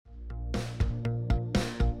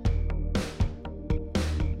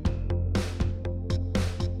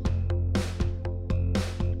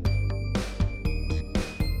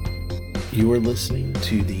You are listening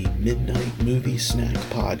to the Midnight Movie Snack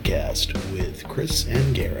Podcast with Chris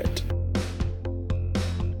and Garrett.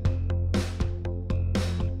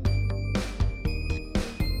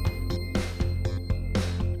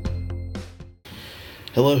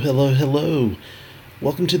 Hello, hello, hello.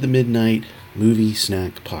 Welcome to the Midnight Movie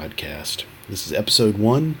Snack Podcast. This is episode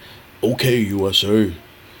 1, Okay USA.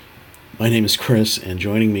 My name is Chris, and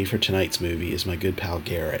joining me for tonight's movie is my good pal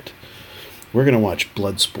Garrett. We're going to watch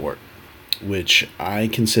Bloodsport, which I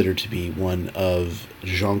consider to be one of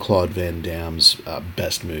Jean-Claude Van Damme's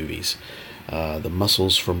best movies, The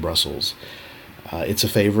Muscles from Brussels. It's a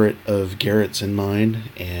favorite of Garrett's and mine,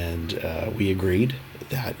 and we agreed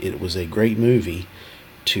that it was a great movie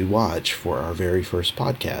to watch for our very first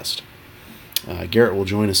podcast. Garrett will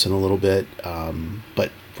join us in a little bit, but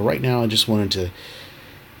for right now I just wanted to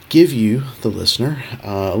give you, the listener,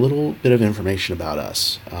 a little bit of information about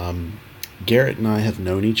us. Garrett and I have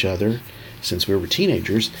known each other since we were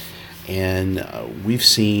teenagers, and we've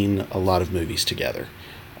seen a lot of movies together.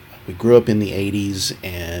 We grew up in the 80s,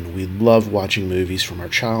 and we love watching movies from our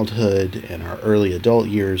childhood and our early adult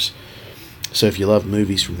years. So if you love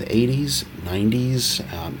movies from the 80s, 90s,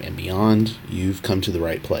 and beyond, you've come to the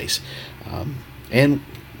right place. And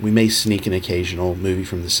we may sneak an occasional movie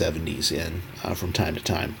from the 70s in from time to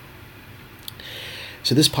time.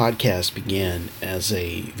 So this podcast began as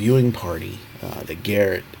a viewing party that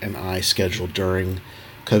Garrett and I scheduled during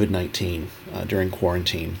COVID-19, during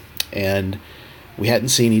quarantine. And we hadn't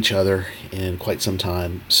seen each other in quite some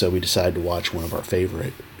time, so we decided to watch one of our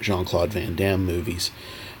favorite Jean-Claude Van Damme movies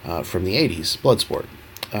from the 80s, Bloodsport.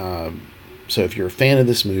 So if you're a fan of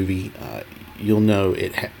this movie, you'll know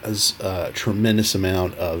it has a tremendous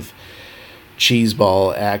amount of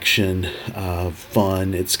cheeseball action,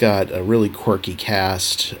 fun. It's got a really quirky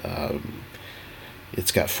cast.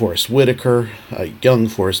 It's got Forrest Whitaker, young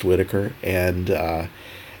Forrest Whitaker, and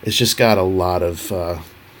it's just got a lot of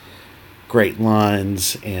great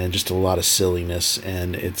lines and just a lot of silliness,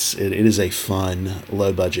 and it is a fun,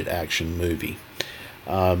 low-budget action movie.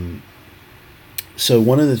 So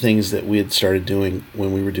one of the things that we had started doing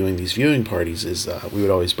when we were doing these viewing parties is we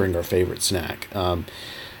would always bring our favorite snack.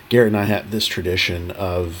 Garrett and I have this tradition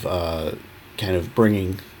of kind of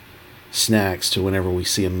bringing snacks to whenever we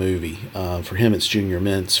see a movie. For him, it's Junior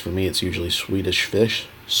Mints. For me, it's usually Swedish fish.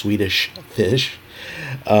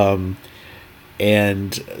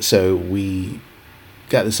 And so we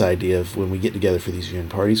got this idea of when we get together for these viewing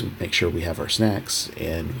parties, we make sure we have our snacks,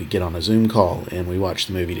 and we get on a Zoom call and we watch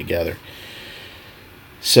the movie together.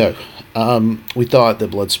 So we thought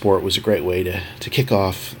that Bloodsport was a great way to kick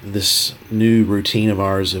off this new routine of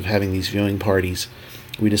ours of having these viewing parties.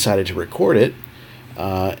 We decided to record it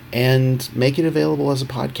and make it available as a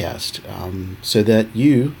podcast, so that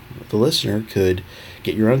you, the listener, could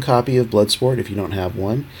get your own copy of Bloodsport if you don't have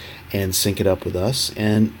one, and sync it up with us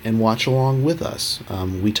and watch along with us.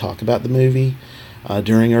 We talk about the movie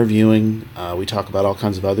during our viewing. We talk about all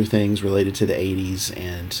kinds of other things related to the 80s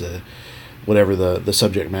and whatever the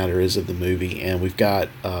subject matter is of the movie. And we've got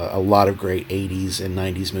a lot of great 80s and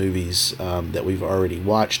 90s movies that we've already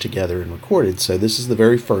watched together and recorded. So this is the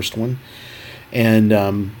very first one. And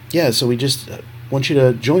so we just want you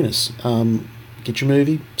to join us. Get your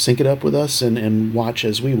movie, sync it up with us, and watch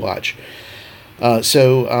as we watch.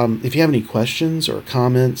 So if you have any questions or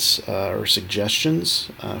comments or suggestions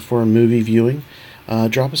for a movie viewing,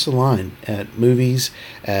 drop us a line at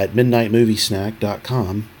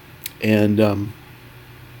movies@midnightmoviesnack.com, and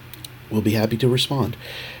we'll be happy to respond.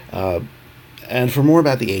 And for more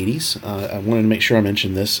about the 80s, I wanted to make sure I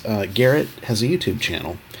mentioned this. Garrett has a YouTube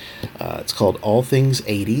channel. It's called All Things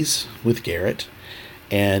 80s with Garrett.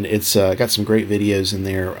 And it's got some great videos in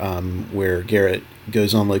there where Garrett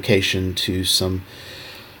goes on location to some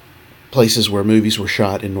places where movies were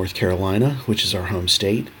shot in North Carolina, which is our home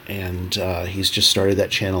state. And he's just started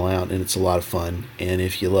that channel out, and it's a lot of fun. And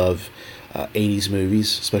if you love 80s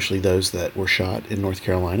movies, especially those that were shot in North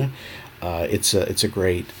Carolina, it's a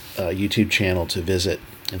great YouTube channel to visit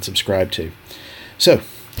and subscribe to. So,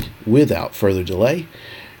 without further delay,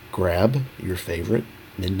 grab your favorite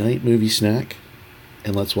midnight movie snack,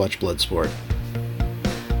 and let's watch Bloodsport.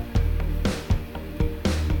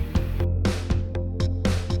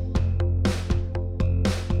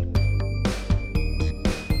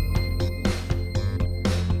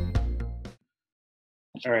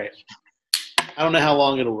 All right. I don't know how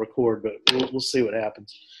long it'll record, but we'll see what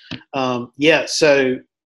happens. So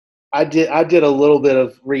I did a little bit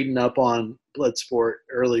of reading up on Bloodsport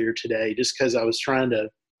earlier today, just because I was trying to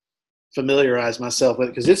familiarize myself with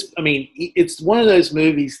it, because it's one of those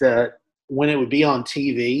movies that when it would be on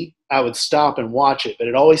TV, I would stop and watch it, but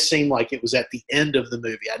it always seemed like it was at the end of the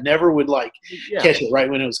movie. I never would catch it right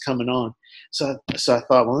when it was coming on. So I thought,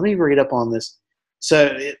 well, let me read up on this.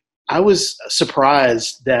 So I was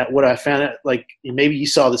surprised that what I found out, like maybe you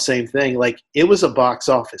saw the same thing, like it was a box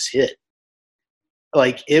office hit.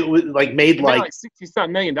 Like it was made like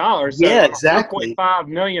 $60-something million. Yeah, exactly. $1.5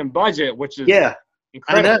 million budget, which is I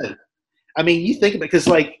incredible. know. I mean, you think about it because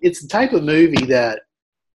like it's the type of movie that,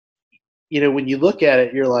 you know, when you look at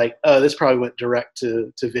it, you're like, oh, this probably went direct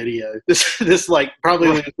to video. This like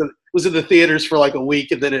probably was in the theaters for like a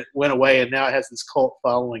week and then it went away and now it has this cult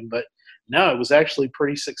following. But no, it was actually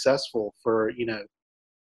pretty successful for, you know,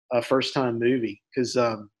 a first time movie because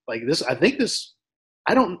like this, I think this,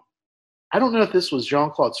 I don't know if this was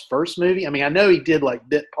Jean-Claude's first movie. I mean, I know he did like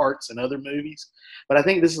bit parts in other movies, but I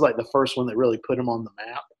think this is like the first one that really put him on the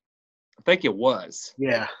map. I think it was.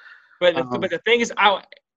 Yeah. But the thing is,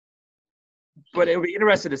 but it would be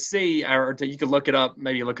interesting to see, or you could look it up,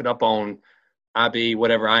 maybe look it up on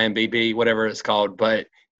IMDb, whatever it's called,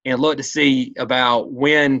 and look to see about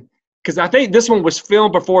when, because I think this one was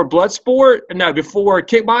filmed before Bloodsport, no, before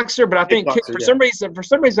Kickboxer, but I think for some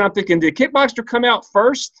reason I'm thinking, did Kickboxer come out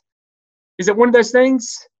first? Is it one of those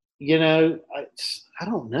things? You know, I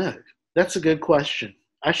don't know. That's a good question.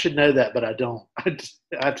 I should know that, but I don't. I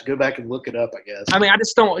have to go back and look it up, I guess. I mean, I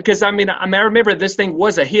just don't, because I remember this thing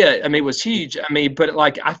was a hit. I mean, it was huge. I mean, but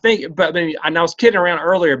like, I was kidding around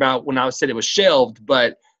earlier about when I said it was shelved,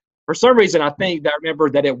 but for some reason, I think that I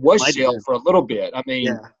remember that it was shelved for a little bit. I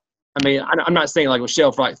mean, I'm not saying like it was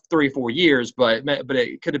shelved for like 3 or 4 years, but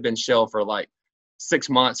it could have been shelved for like 6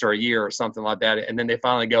 months or a year or something like that. And then they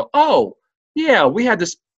finally go, oh, yeah, we had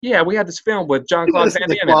this film with Jean-Claude Van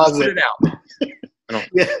Damme. Let's put it out.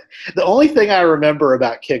 Yeah, the only thing I remember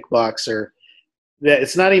about Kickboxer, that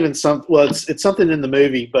it's not even it's something in the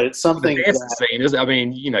movie, but it's something. The dancing scene is, I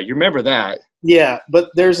mean, you know, you remember that. Yeah, but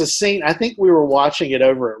there's a scene. I think we were watching it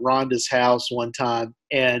over at Rhonda's house one time,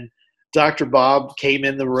 and Dr. Bob came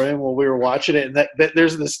in the room while we were watching it, and that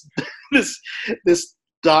there's this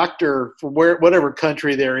doctor from whatever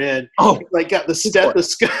country they're in, like got the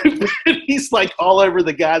stethoscope and he's like all over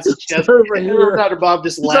the guy's chest. Over here. Dr. Bob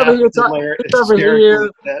just laughed. He's over here.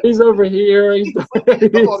 He's on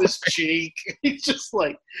his cheek. He's just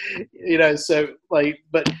like, you know, so like,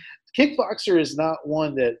 but Kickboxer is not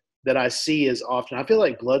one that I see as often. I feel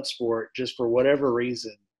like Bloodsport, just for whatever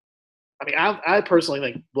reason. I mean, I personally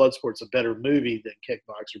think Bloodsport's a better movie than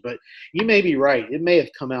Kickboxer, but you may be right. It may have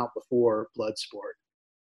come out before Bloodsport.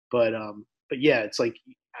 But yeah, it's like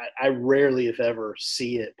I rarely, if ever,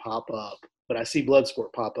 see it pop up. But I see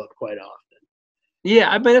Bloodsport pop up quite often. Yeah,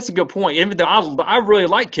 I mean that's a good point. Even though I really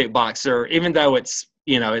like Kickboxer, even though it's,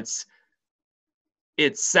 you know, it's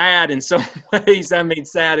sad in some ways. I mean,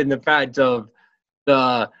 sad in the fact of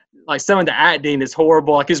some of the acting is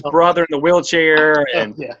horrible. Like his brother in the wheelchair,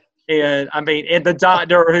 and I mean, and the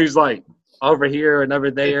doctor who's like over here and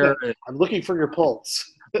over there. I'm looking for your pulse.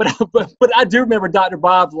 But I do remember Dr.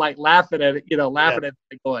 Bob like laughing at it, at it,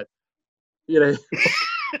 going, you know.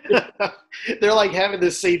 They're like having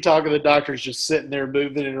this scene talking. The doctor's just sitting there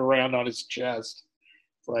moving it around on his chest.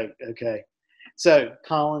 It's like, okay. So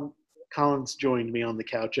Colin's joined me on the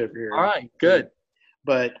couch over here. All right, good.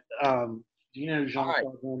 But do you know who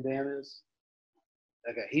Jean-Claude Van Damme is?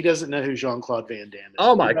 Okay, he doesn't know who Jean-Claude Van Damme is.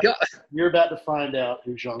 Oh my God! You're about to find out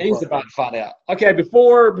who Jean-Claude. He's about to find out. Okay,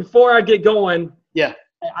 before I get going. Yeah.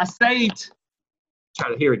 I saved.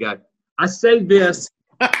 Here we go. I saved this.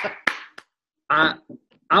 I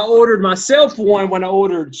ordered myself one when I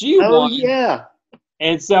ordered you one. Oh yeah.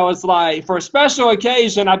 And so it's like for a special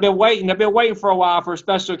occasion. I've been waiting for a while for a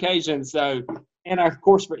special occasion. So, and of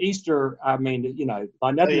course for Easter, I mean, you know,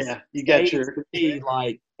 like nothing. Oh, yeah, you got your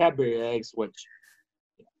like Cadbury eggs, which.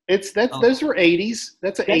 Those were 80s.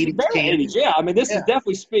 That's an 80s candy. 80s, yeah. I mean, this is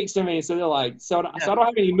definitely speaks to me. So they're like, so I don't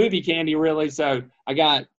have any movie candy really. So I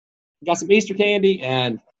got some Easter candy,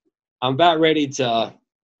 and I'm about ready to.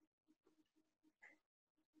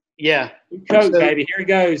 Yeah. Coke, baby. Here it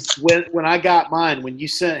goes. When I got mine, when you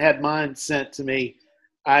had mine sent to me,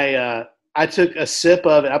 I took a sip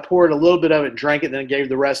of it. I poured a little bit of it, drank it, then gave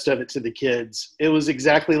the rest of it to the kids. It was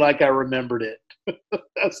exactly like I remembered it.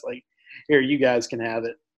 I was like, here, you guys can have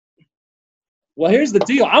it. Well, here's the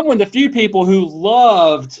deal. I'm one of the few people who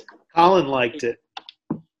loved. Colin liked it.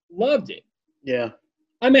 Loved it. Yeah.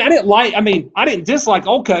 I mean, I didn't dislike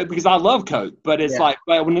old Coke because I love Coke, but it's like,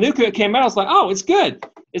 but when the new Coke came out, I was like, oh, it's good.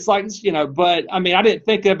 It's like, you know, but I mean, I didn't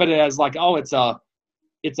think of it as like, oh, it's a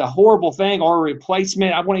horrible thing or a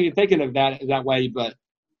replacement. I wasn't even thinking of that way, but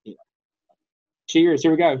you know. Cheers.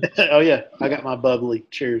 Here we go. Oh yeah. I got my bubbly.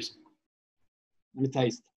 Cheers. Let me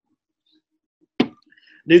taste.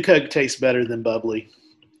 New Coke tastes better than bubbly.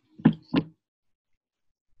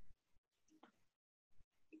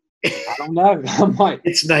 I don't know. I'm like,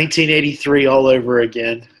 It's 1983 all over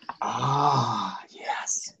again.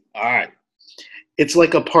 Yes. All right. It's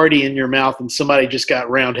like a party in your mouth and somebody just got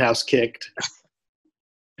roundhouse kicked.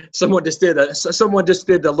 Someone just did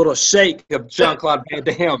a little shake of Jean-Claude Van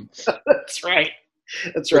Damme. That's right.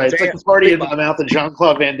 That's right. It's like a party in my mouth and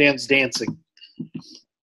Jean-Claude Van Damme's dancing.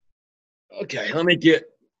 Okay, let me get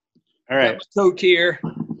all right. Coke here.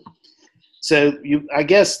 So I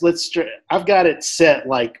guess I've got it set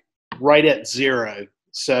like right at 0.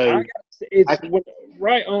 So it's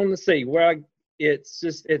right on the C where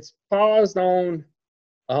it's paused on.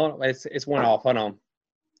 It's went off. Hold on.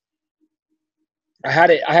 I had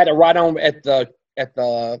it right on at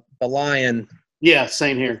the lion. Yeah,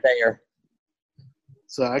 same here. There.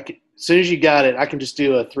 So as soon as you got it, I can just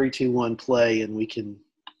do a 3, 2, 1 play, and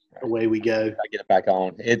away we go. I get it back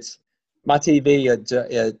on. It's my TV.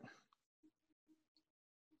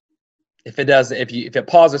 If it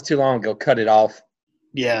pauses too long, it'll cut it off.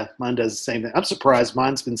 Yeah, mine does the same thing. I'm surprised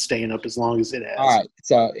mine's been staying up as long as it has. All right,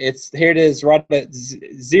 so here it is, right at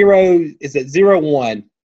 0. Is it 0-1?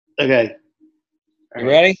 Okay. You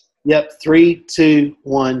ready? Yep. 3, 2,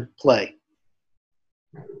 1, play.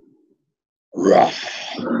 Wow.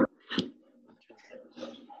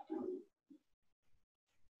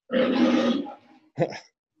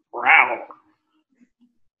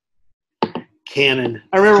 Cannon.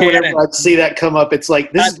 I remember whenever I'd see that come up, it's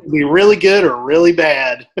like, this is going to be really good or really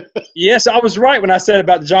bad. Yes, I was right when I said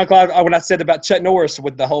about Jean-Claude, when I said about Chuck Norris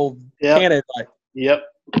with the whole Cannon. Yep.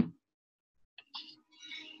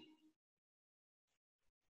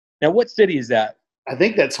 Now, what city is that? I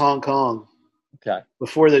think that's Hong Kong. Okay.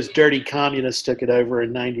 Before those dirty communists took it over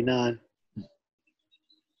in 99.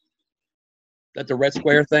 That the Red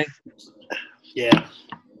Square thing? Yeah.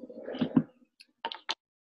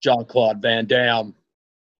 Jean-Claude Van Damme.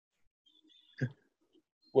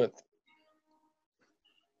 With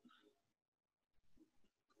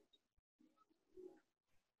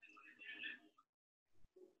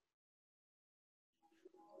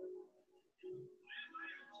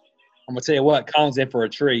I'm gonna tell you what, Colin's in for a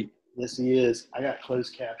treat. Yes, he is. I got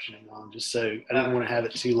closed captioning on just so I didn't want to have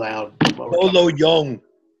it too loud. Polo Young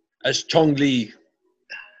as Chong Li.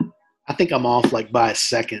 I think I'm off like by a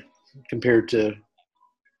second compared to.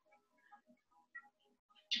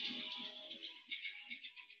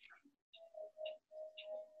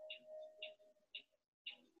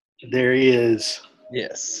 There he is.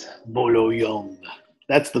 Yes. Bolo Young.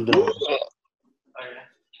 That's the villain.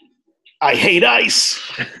 I hate ice.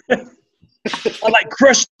 I like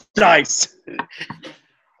crushed ice. A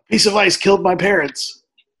piece of ice killed my parents.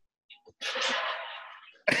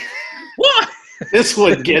 What? This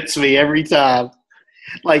one gets me every time.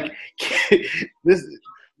 Like, this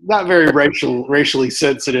not very racially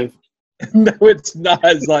sensitive. No, it's not.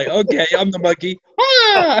 It's like, okay, I'm the monkey.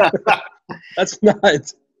 Ah! That's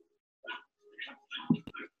not.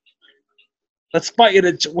 Let's fight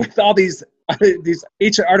it with all these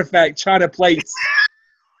ancient artifact China plates.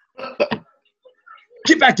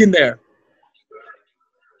 Get back in there.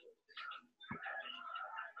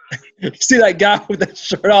 You see that guy with that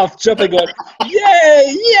shirt off jumping going,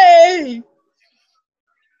 yay, yay.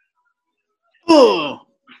 Oh.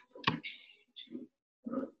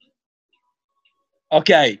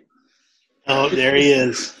 Okay. Oh, there he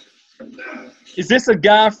is. Is this a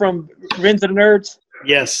guy from Rens of the Nerds?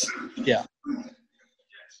 Yes. Yeah.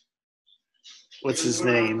 What's his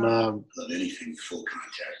name? Anything full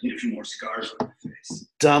contact. Need a few more scars on my face.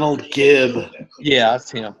 Donald Gibb. Yeah, that's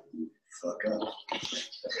him. Fuck up.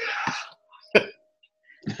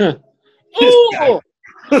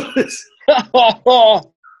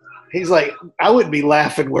 Oh! He's like, I wouldn't be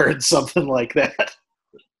laughing wearing something like that.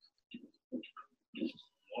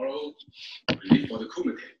 Tomorrow, we leave for the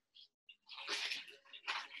Kumite.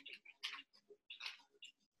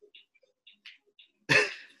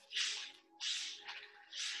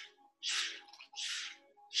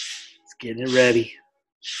 Getting it ready.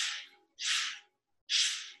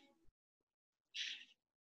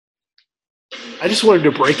 I just wanted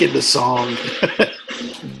to break into song.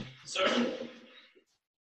 Sir?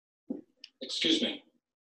 Excuse me.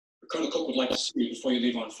 Colonel Cook would like to see you before you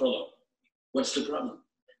leave on furlough. What's the problem?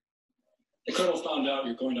 The Colonel found out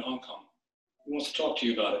you're going to Hong Kong. He wants to talk to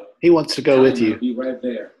you about it. He wants to go with you. I'll be right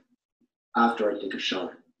there after I take a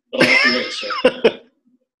shower. But I'll have to wait, sir.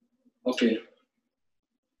 Okay.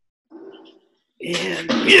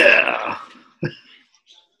 And yeah.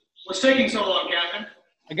 What's taking so long, Captain?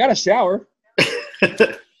 I got a shower.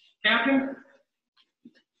 Captain?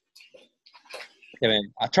 I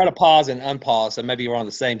mean, I try to pause and unpause, so maybe we're on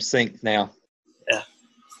the same sync now. Yeah.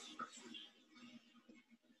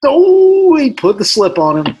 Oh, he put the slip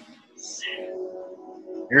on him.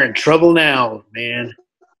 You're in trouble now, man.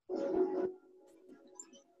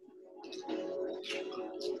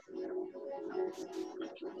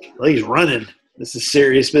 Well, he's running. This is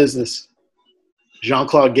serious business.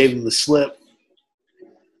 Jean-Claude gave him the slip.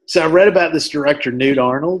 So I read about this director, Newt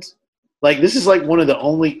Arnold. Like, this is like one of the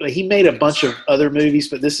only – he made a bunch of other movies,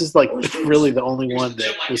 but this is like really the only one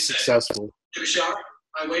that was successful. Took a shower.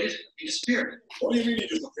 I waited. He disappeared. What do you mean he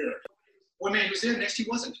disappeared? One man he was there, next he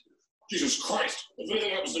wasn't. Jesus Christ. If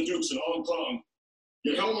anything happens to Dukes in Hong Kong,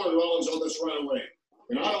 get Helmer and Rollins on this right away.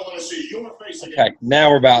 And I don't want to see your face again. Okay,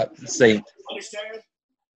 now we're about to see. Understand?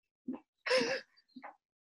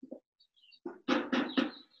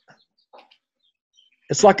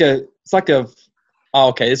 It's like a. Oh,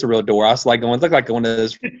 okay, it's a real door. I was like going. Look like one of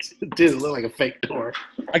those. Dude, it looked like a fake door.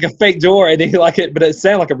 Like a fake door, and he like it, but it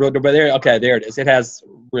sounded like a real door. But there, okay, there it is. It has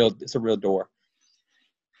real. It's a real door.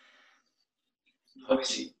 How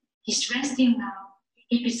is he? He's resting now.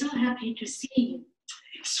 He'd be so happy to see you.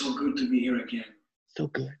 It's so good to be here again. So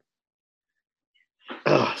good.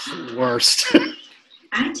 Oh, it's the worst.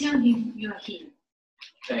 I tell him you're here.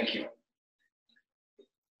 Thank you.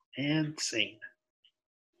 And scene.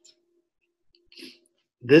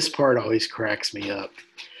 This part always cracks me up.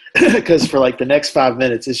 Because for like the next 5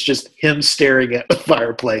 minutes, it's just him staring at the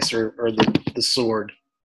fireplace or the sword.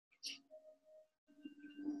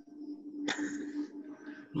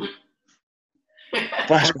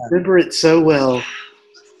 I remember it so well.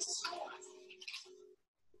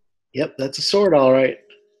 Yep, that's a sword, all right.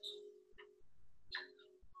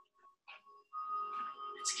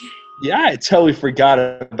 Yeah, I totally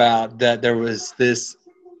forgot about that. There was this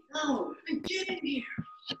Get in here.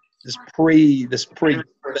 this pre thing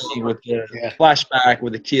with the flashback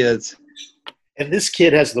with the kids. And this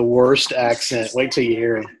kid has the worst accent. Wait till you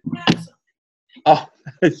hear him. Oh,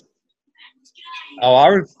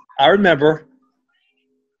 I remember.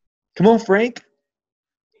 Come on, Frank.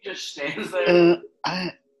 He just stands there.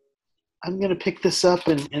 I'm going to pick this up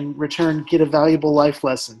and in return get a valuable life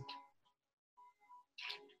lesson.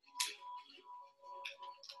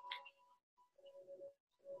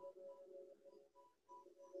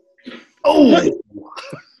 Oh!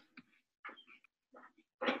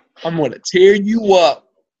 I'm going to tear you up,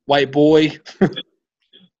 white boy.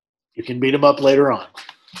 You can beat him up later on.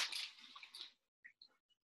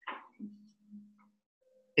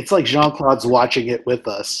 It's like Jean-Claude's watching it with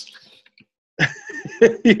us.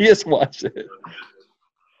 He just watched it.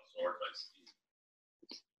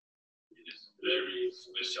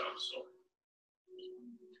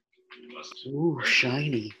 Ooh,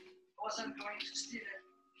 shiny. I wasn't going to steal it.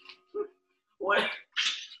 What?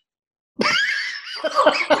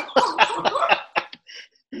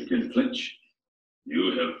 You didn't flinch.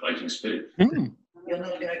 You have fighting spirit. Mm. You're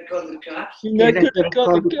not going to call the cops? You're not going to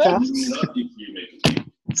call the cops.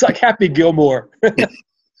 It's like Happy Gilmore. Is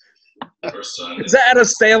that Adam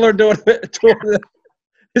Sandler doing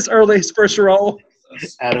his first role?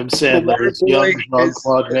 Adam Sandler's young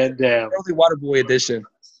Jean-Claude Van Damme. Early Waterboy edition.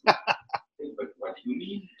 But what do you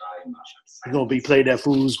mean by much? You're going to be playing that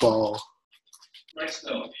foosball. Next,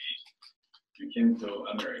 no. You came to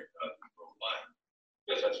America to grow wine.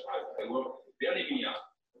 Yes, that's right. I work very young.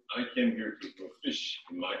 I came here to grow fish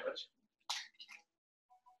in my hut.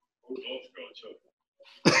 We both grow children.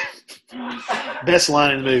 Best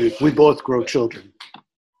line in the movie. We both grow children.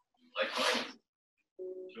 Like mine.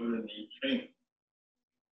 Children need training.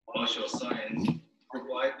 Martial science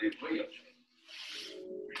provide the way of training.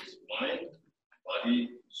 It's mind,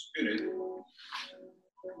 body, spirit.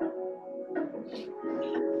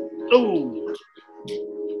 Oh!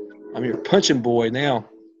 I'm your punching boy now.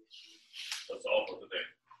 That's all for today.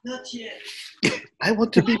 Not yet. I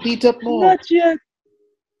want to be beat up more. Not yet.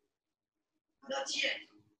 Not yet.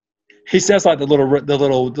 He sounds like the little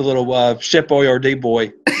Chef Boyardee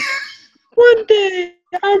boy. One day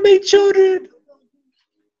I'll meet children.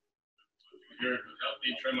 Here to help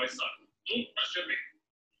me train my son. Don't question me.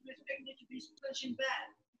 You expect me to be punching bad.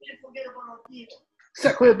 Can't forget about our deal.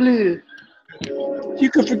 Sacre bleu. You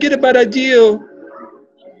can forget about ideal.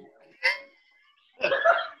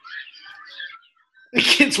 The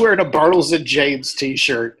kid's wearing a Bartles and James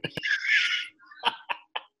t-shirt.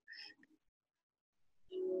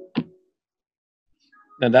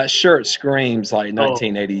 Now that shirt screams like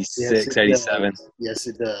 1986, 87. Yes,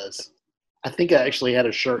 it does. I think I actually had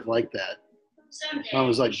a shirt like that. Mine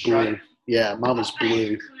was like blue. Yeah, mine was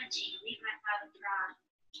blue.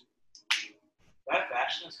 That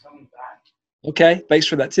fashion is coming back. Okay, thanks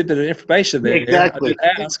for that tidbit of information there. Exactly.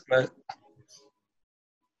 I did ask, but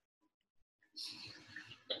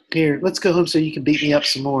Here, let's go home so you can beat me up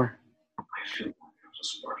some more. I feel like I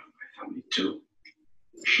was part of my family too.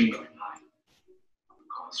 She and I were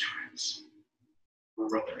close friends. We're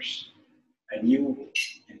brothers. And you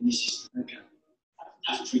and Mrs. America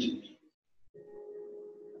have treated me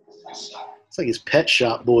as son. It's like his Pet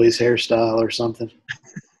Shop Boys hairstyle or something.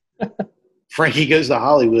 Frankie Goes to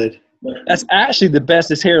Hollywood. that's actually the best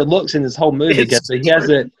his hair looks in this whole movie because It's he has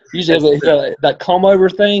it. Usually has that comb over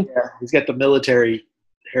thing. Yeah, he's got the military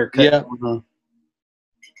haircut. Yeah.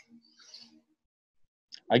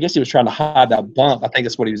 I guess he was trying to hide that bump. I think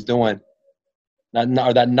that's what he was doing.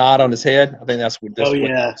 Or that knot on his head. I think that's what. Oh,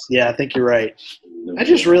 yeah. Yeah, I think you're right. I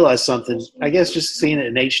just realized something. I guess just seeing it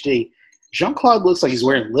in HD. Jean-Claude looks like he's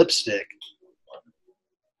wearing lipstick.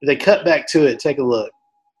 If they cut back to it, take a look.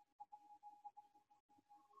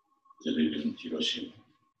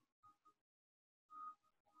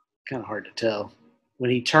 Kind of hard to tell. When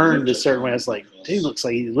he turned a certain way, I was like, dude, looks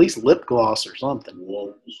like he at least lip gloss or something.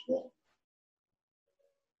 War was wrong.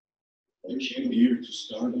 I came here to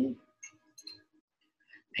start over.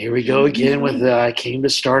 Here we go again with the I came to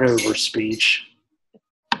start over speech.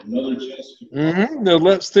 Another chance to The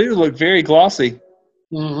lips too look very glossy.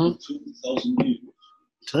 2,000 years.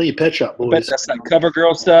 Tell you, Pet Shop I bet Boys. that's that cover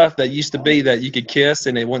girl stuff that used to be that you could kiss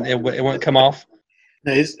and it wouldn't come off.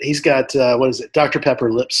 No, he's got, what is it, Dr.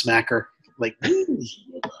 Pepper lip smacker. Like,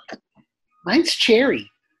 mine's cherry.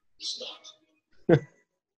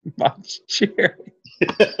 Mine's cherry.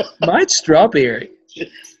 Mine's strawberry.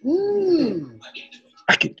 Mm.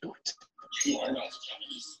 I can do it. You are not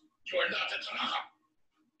Chinese. You are not a Tanaka.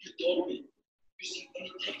 You told me you see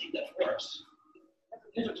any technique that works. I've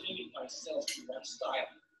never trained myself to that style.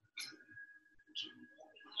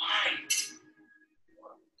 Why?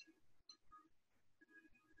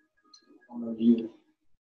 Honor you,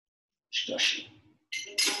 Shitashi.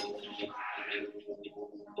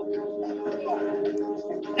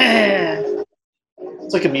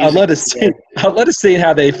 It's like a music. I love to see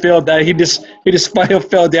how they filmed that. He just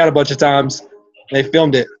fell down a bunch of times. They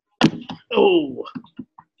filmed it. Oh.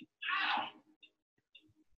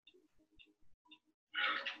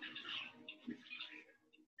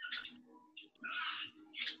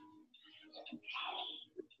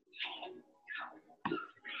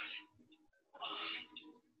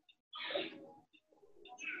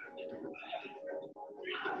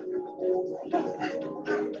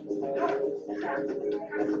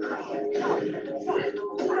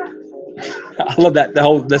 I love that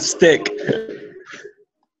the stick.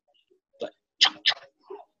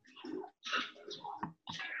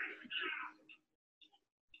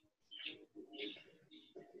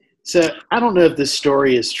 So I don't know if this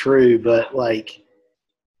story is true, but like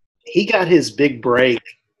he got his big break.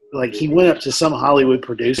 Like he went up to some Hollywood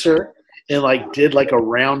producer and like did like a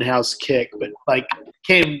roundhouse kick, but like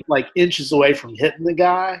came like inches away from hitting the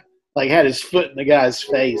guy. Like had his foot in the guy's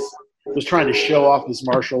face. Was trying to show off his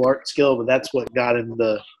martial art skill, but that's what got him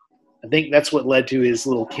the. I think that's what led to his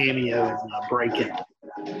little cameo in Breaking.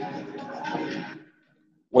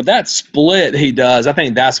 Well, that split he does, I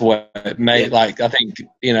think that's what made, like, I think,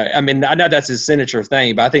 you know, I mean, I know that's his signature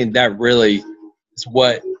thing, but I think that really is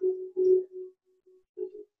what.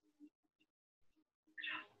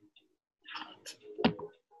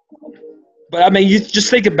 But, I mean, you just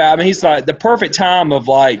think about him. He's like the perfect time of,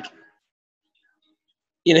 like,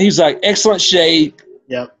 you know, he's like excellent shape.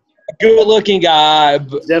 Yep. Good-looking guy,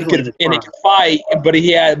 Definitely and he could fight, but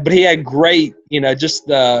he had great, you know, just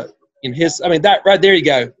the in his. I mean, that right there, you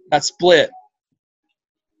go, that split.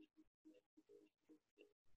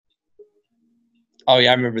 Oh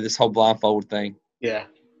yeah, I remember this whole blindfold thing. Yeah.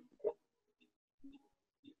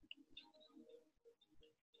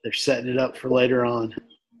 They're setting it up for later on.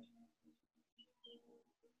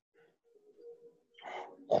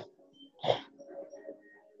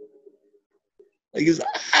 Like he's,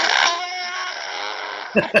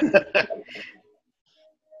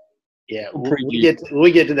 yeah,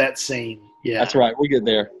 we get to that scene. Yeah, that's right. We get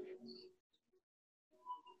there.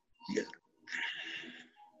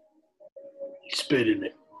 Spit in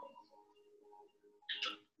it.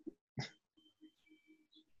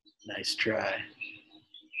 Nice try.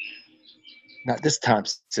 Not this time,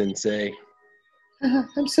 Sensei.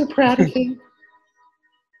 I'm so proud of him.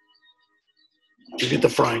 Look at the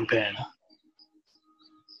frying pan.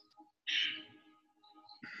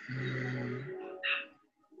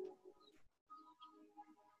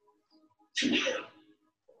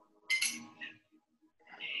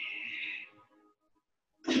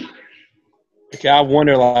 Like I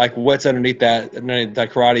wonder, like what's underneath that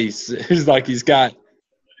karate. He's like he's got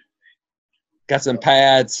some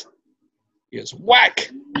pads. He goes whack.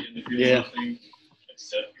 Yeah.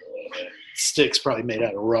 Stick's probably made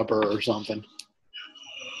out of rubber or something.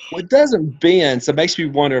 Well, it doesn't bend, so it makes me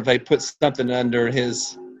wonder if they put something under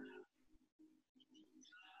his.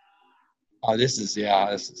 Oh, this is.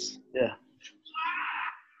 Yeah.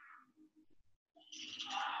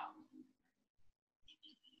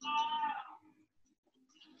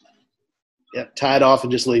 Yep, tie it off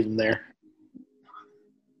and just leave them there.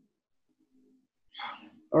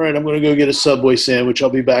 All right, I'm going to go get a Subway sandwich. I'll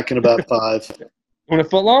be back in about 5. Want a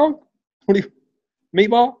foot long? What do you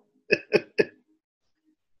meatball?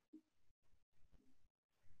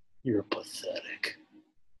 You're pathetic.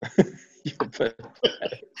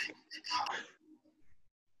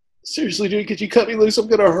 Seriously, dude, could you cut me loose? I'm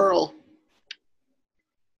going to hurl.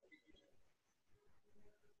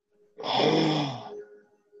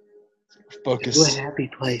 Focus. To a happy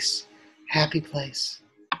place. Happy place.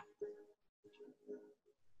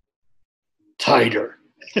 Tighter.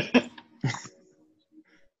 Yeah,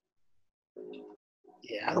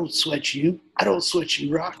 I don't sweat you. I don't sweat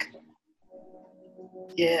you, Rock.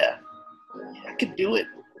 Yeah, I can do it.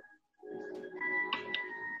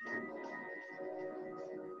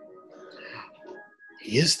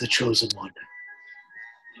 He is the chosen one.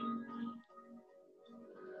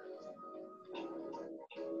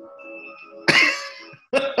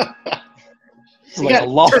 It's like a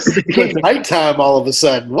loss. It became nighttime all of a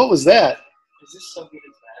sudden. What was that? Is this so good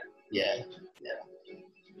as that? Yeah.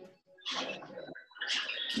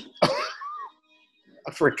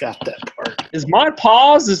 I forgot that part. Is my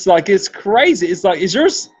pause? It's like it's crazy. It's like is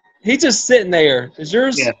yours? He's just sitting there. Is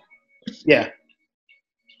yours? Yeah.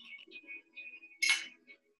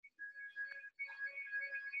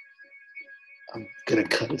 I'm gonna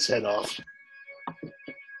cut his head off.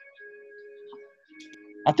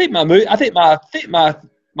 I think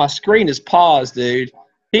my screen is paused, dude.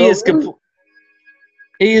 He is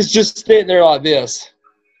just sitting there like this.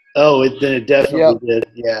 Oh, then it definitely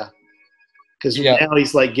did. Yeah. Because now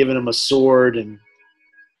he's like giving him a sword and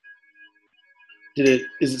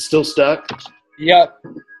is it still stuck? Yep.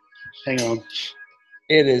 Hang on.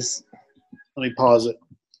 It is. Let me pause it.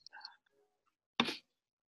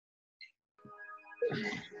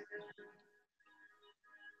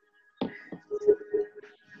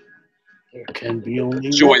 There can be only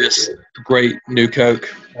Enjoy one. this great new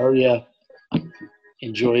Coke. Oh, yeah.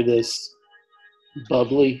 Enjoy this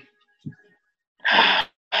bubbly.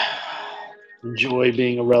 Enjoy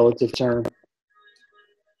being a relative term.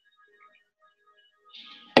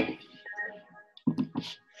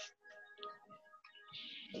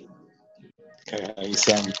 Okay, he's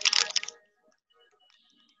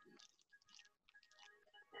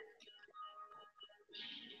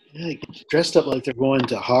Yeah, they get dressed up like they're going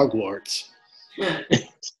to Hogwarts. and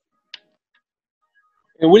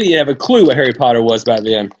we didn't have a clue what Harry Potter was back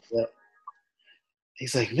then. Yeah.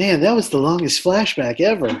 He's like, man, that was the longest flashback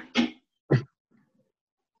ever.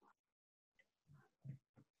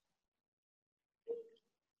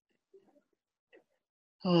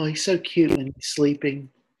 Oh, he's so cute when he's sleeping.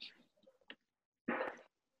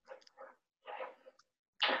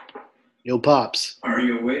 Yo, Pops. Are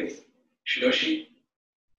you awake, Shoshi?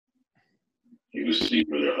 You asleep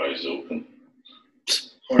with your eyes open.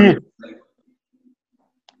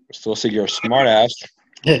 Still see you're a smart ass.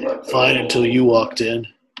 Fine until you walked in.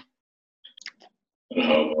 And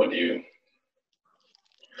how about you?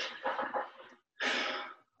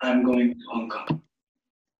 I'm going to Hong Kong.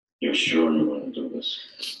 You're sure you want to do this?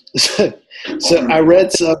 So I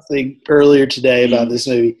read something earlier today about this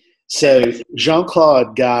movie. So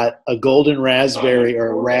Jean-Claude got a Golden Raspberry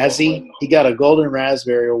or a Razzie. He got a Golden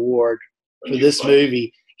Raspberry Award for this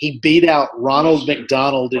movie. He beat out Ronald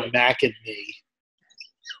McDonald in Mac and Me.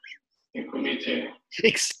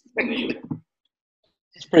 Exactly.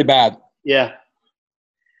 It's pretty bad. Yeah.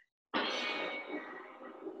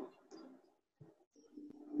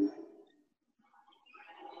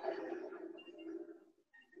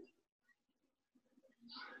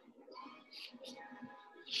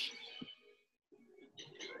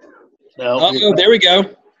 No, Oh, there we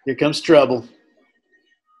go. Here comes trouble.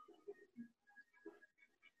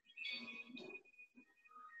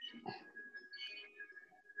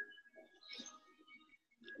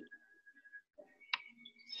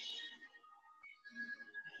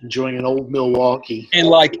 Enjoying an old Milwaukee. And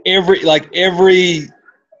like every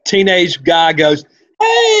teenage guy goes,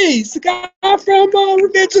 "Hey, it's the guy from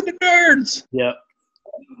Revenge of the Nerds." Yep.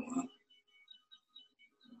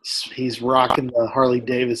 He's rocking the Harley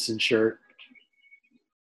Davidson shirt.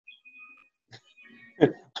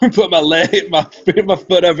 Put my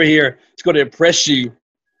foot over here. It's going to impress you.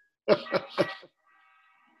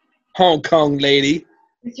 Hong Kong lady.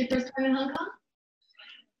 It's your first time in Hong Kong?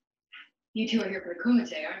 You two are here for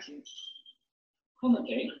Kumite, aren't you?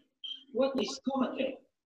 Kumite? What is Kumite?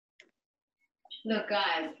 Look,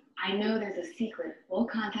 guys, I know there's a secret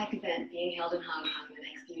full-contact event being held in Hong Kong in the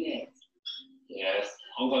next few days. Yes,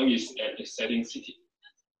 Hong Kong is an exciting city.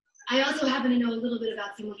 I also happen to know a little bit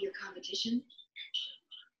about some of your competition.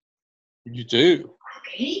 You do.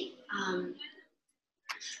 Okay.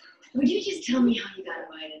 Would you just tell me how you got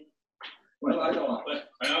invited? Well, I don't.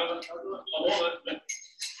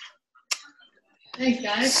 Thanks,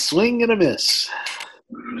 guys. Swing and a miss.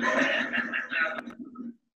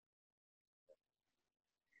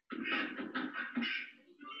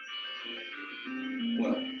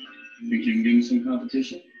 What? Think you can give me some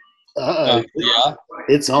competition? Yeah.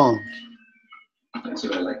 It's on. That's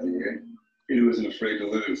what I like to hear. He who isn't afraid to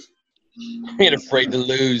lose. I ain't afraid to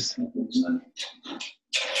lose.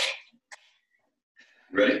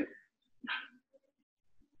 Ready?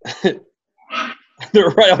 They're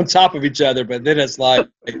right on top of each other, but then it's like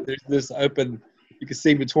there's this open, you can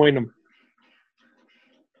see between them.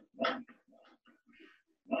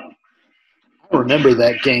 I remember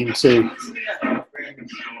that game too.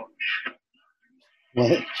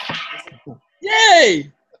 What?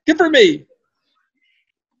 Yay! Good for me.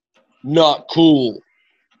 Not cool.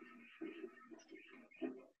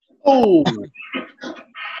 Oh, I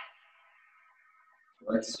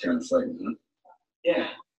like this kind of fighting, huh? Yeah.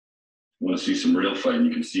 Want to see some real fighting?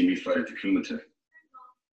 You can see me fight at the Kumite.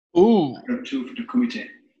 Ooh. You're two for the Kumite.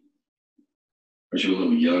 Aren't you a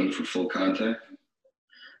little young for full contact?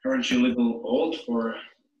 Aren't you a little old for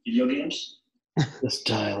video games? this Want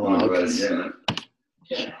to dialogue. go at it again, huh?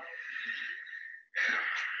 Yeah.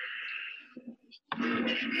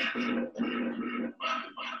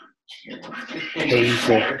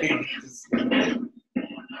 Painful.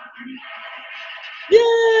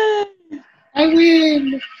 Yay! I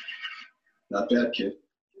win. Not bad, kid.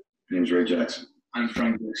 Name's Ray Jackson. I'm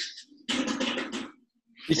Frank Dux.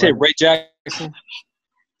 You say Ray Jackson?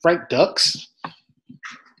 Frank Dux.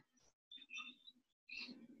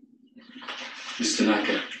 This is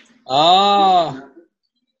Tanaka. Ah.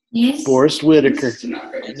 Yes? Forrest Whitaker. This is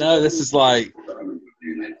Tanaka. No, this is like The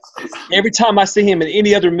United States. every time I see him in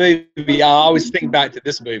any other movie, I always think back to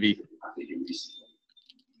this movie.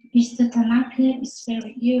 Mr. Tanaka is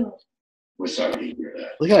very ill. We're sorry to hear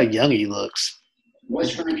that. Look how young he looks.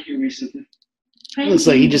 Was Frank here recently? Looks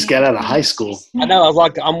like he just got out of high school. I know. I was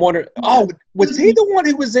like, I'm wondering. Oh, was he the one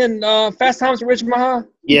who was in Fast Times at Ridgemont High?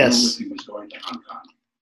 Yes. He was going to Hong Kong.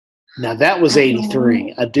 Now that was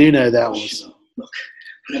 83. I do know that was. Look,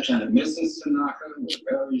 we're not trying to miss this, Tanaka. We're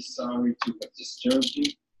very sorry to have disturbed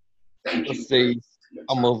you. Thank you. Let's see.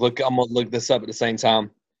 I'm gonna look this up at the same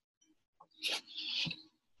time.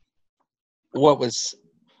 What was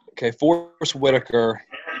Forrest Whitaker?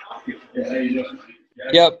 Yeah, how you doing?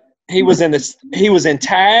 Yep. He was in this. He was in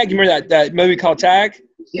Tag. You remember that movie called Tag?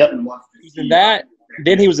 Yep. He was in that.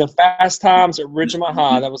 Then he was in Fast Times at Ridgemont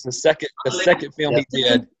High. That was the second film Yep. he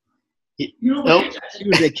did. Nope. He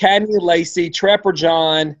was in Cadney Lacey, Trapper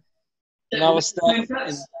John, and all the stuff.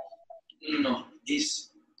 No,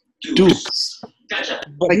 this Dukes. Gotcha.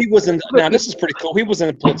 But he was in. Now this is pretty cool. He was in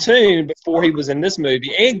a Platoon before he was in this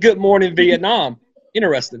movie, and Good Morning Vietnam.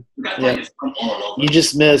 Interesting. Yeah. You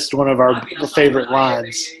just missed one of our favorite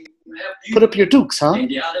lines. Put up your dukes, huh? And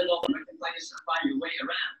the other North American players find your way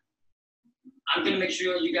around. I'm going to make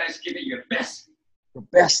sure you guys give it your best. The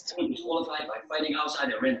best. Don't disqualify by fighting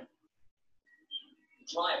outside the arena.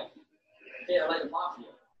 Try it. They are like a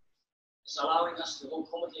mafia. It's allowing us to hold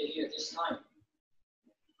comedy here at this time.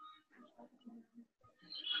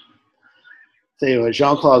 Tell you what,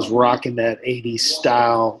 Jean-Claude's rocking that 80s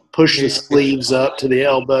style, push the sleeves up to the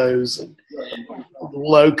elbows, and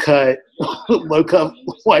low cut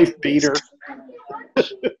wife beater.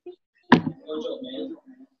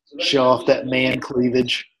 Show off that man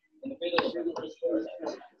cleavage.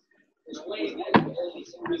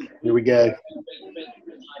 Here we go.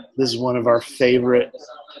 This is one of our favorite.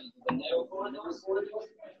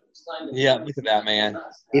 Yeah, look at that, man.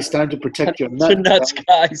 It's time to protect your Your nuts. nuts,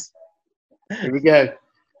 guys. Here we go.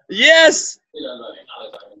 Yes.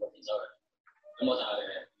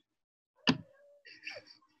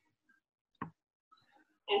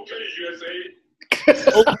 Okay, USA.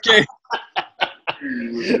 Okay.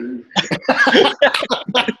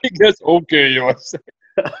 He goes, okay, USA.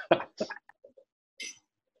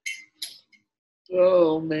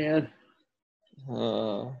 Oh man.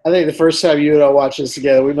 I think the first time you and I watched this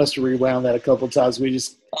together, we must have rewound that a couple times. We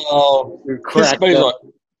were cracked Somebody's up.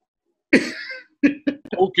 like,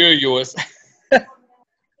 okay, US.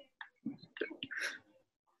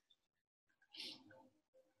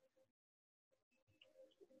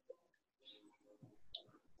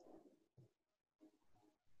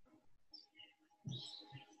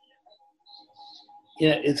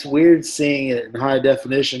 Yeah, it's weird seeing it in high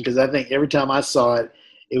definition because I think every time I saw it,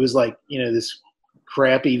 it was like, this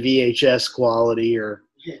crappy VHS quality or,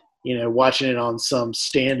 watching it on some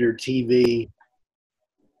standard TV.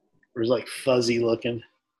 It was like fuzzy looking.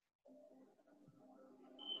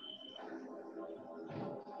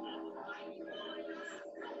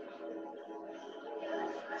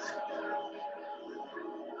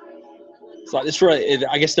 It's like this really.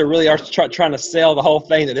 I guess they really are trying to sell the whole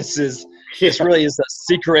thing that this Yeah. really is a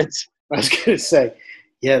secret. I was going to say,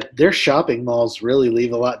 yeah, their shopping malls really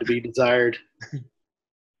leave a lot to be desired.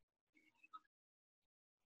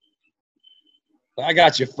 I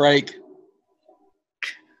got you, Frank.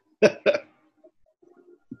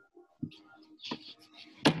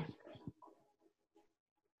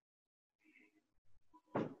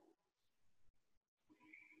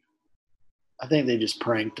 I think they just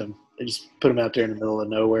pranked them. They just put him out there in the middle of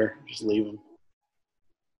nowhere, just leave him.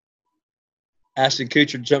 Ashton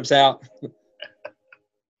Kutcher jumps out.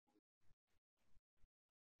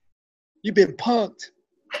 You've been punked.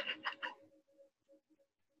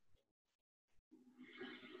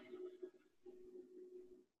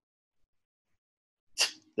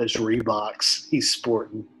 Those Reeboks he's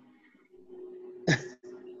sporting.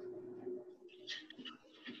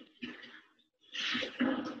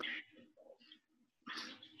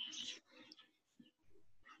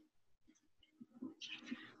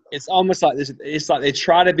 It's almost like this. It's like they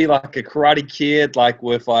try to be like a Karate Kid, like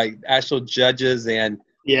with like actual judges and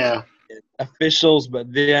Yeah. officials,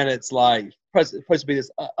 but then it's like supposed to be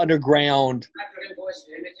this underground. African boys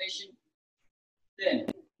for imitation. Then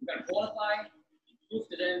you gotta qualify, prove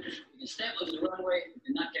to them you can step onto the runway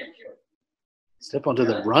and not get killed. Step onto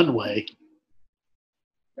the runway.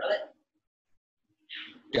 Got it?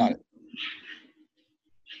 Got it.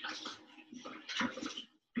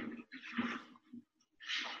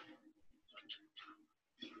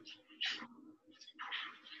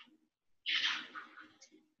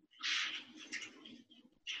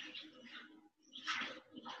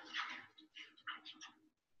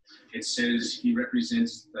 It says he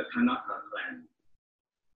represents the Tanaka clan.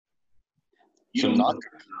 You don't Tanaka? know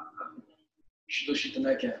Tanaka. Shidoshi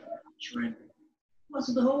Tanaka. Trainer.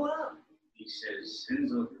 What's the whole world? He says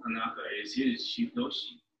Senzo Tanaka is his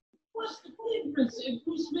Shidoshi. What's the difference if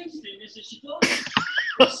Bruce Springsteen is a Shidoshi?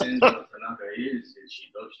 If Senzo Tanaka is his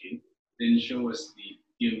Shidoshi, then show us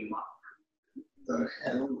the Dimmak. The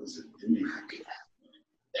hell is a Dimmak?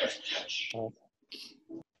 F-catch.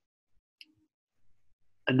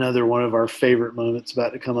 Another one of our favorite moments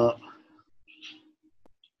about to come up.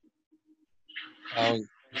 Oh,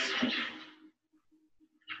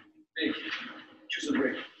 Hey, choose a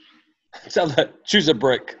brick. tell that choose a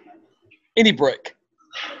brick, any brick.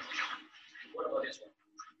 What about this one?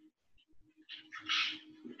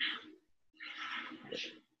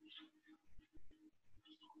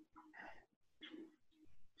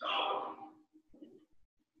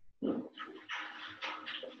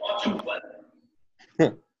 Fortune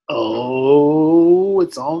button. Oh,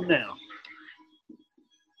 it's on now.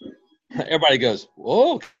 Everybody goes,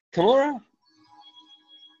 whoa, come around.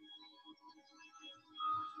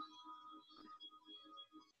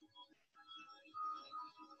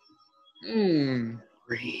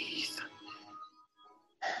 Breathe.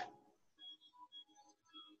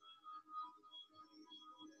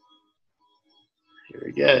 Here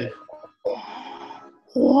we go.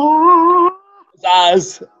 His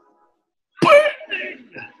eyes.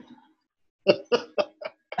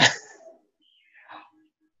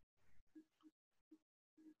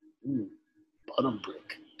 Ooh, bottom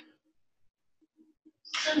brick.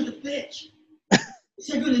 Son of a bitch. Is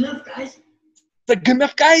that good enough, guys? Is that good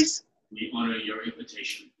enough, guys? We honor your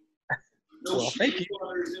invitation. No Well, thank you.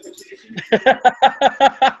 honor his invitation.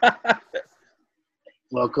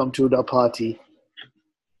 Welcome to the party.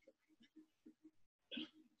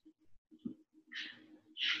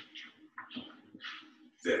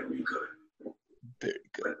 Very good. Very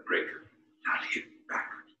good. But break, not hit back.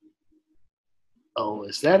 Oh,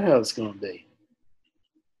 is that how it's going to be?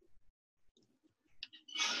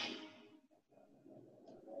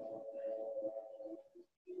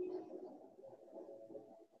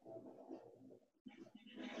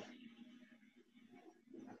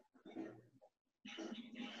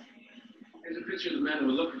 Here's a picture of the man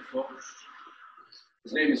we're looking for.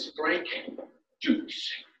 His name is Frank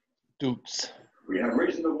Dukes. Dukes. We have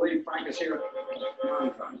reason to believe Frank is here at Hong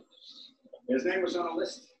Kong. His name was on a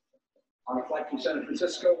list on a flight from San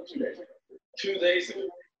Francisco 2 days ago. 2 days ago.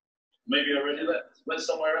 Maybe already went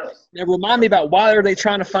somewhere else. Now, remind me about why are they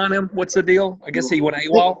trying to find him? What's the deal? I guess he went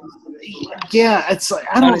AWOL. Yeah, it's like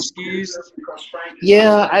I don't. Unexcused.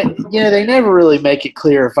 Yeah, they never really make it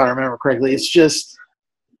clear if I remember correctly. It's just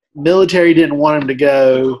military didn't want him to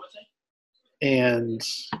go, and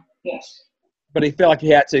Yes. But he felt like he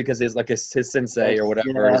had to because he's like his sensei or whatever,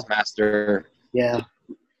 Yeah. his master yeah.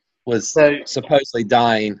 was So supposedly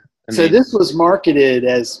dying. so this was marketed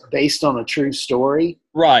as based on a true story,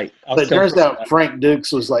 right. but it turns out Frank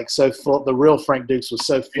Dukes was like so full. The real Frank Dukes was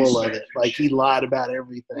so full of it, like he lied about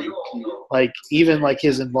everything, like even like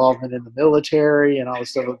his involvement in the military and all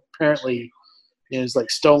this stuff. Apparently, it was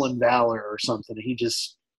like stolen valor or something. He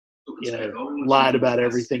just lied about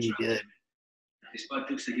everything he did.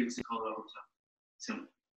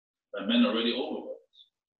 That men already overworked.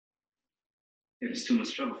 It was too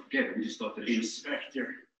much trouble. Forget it. We just thought that Inspector,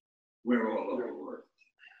 we're all overworked.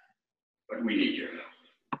 But we need your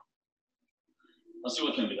help. I'll see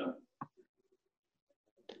what can be done.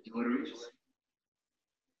 You want to reach us?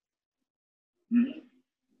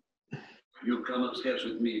 You come upstairs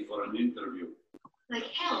with me for an interview. Like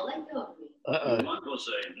hell, let go of me. Uh-oh. Marco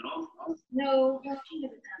say no. No, he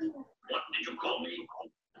never done that. What did you call me?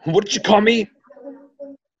 What did you call me?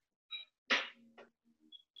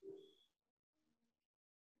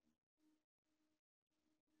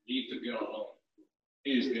 Leave the girl alone.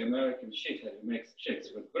 He's the American shithead who makes chicks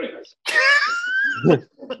with bricks. Look,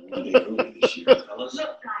 guys, let's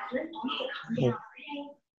all calm down, okay?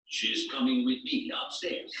 She's coming with me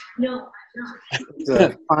upstairs. No, I'm not. It's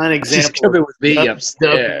a fine She's example. coming with me Dubbed-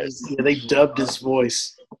 upstairs. Yeah, they dubbed his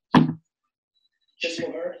voice. Just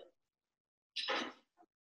for her,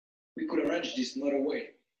 we could arrange this another way.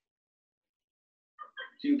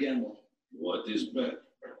 Do you gamble? What is bet?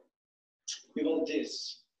 With all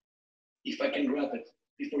this, if I can grab it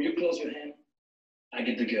before you close your hand, I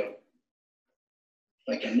get the girl.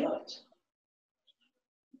 If I cannot,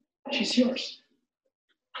 she's yours.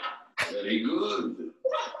 Very good.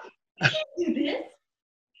 Do this?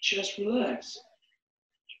 Just relax.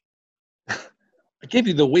 I gave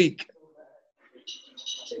you the week.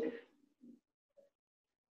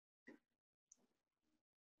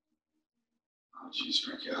 Oh, jeez,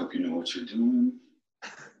 Frankie, I hope you know what you're doing.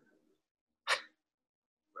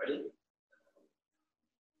 Ready?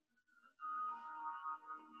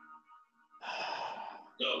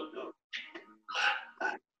 Go.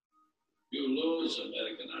 You lose,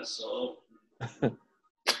 American asshole.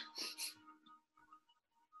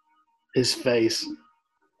 His face.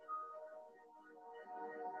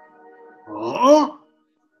 Oh.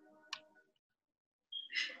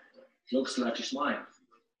 Looks like she's mine.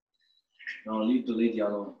 Now leave the lady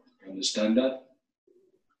alone. You understand that?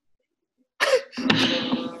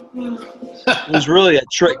 It was really a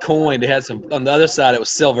trick coin. It had some on the other side. It was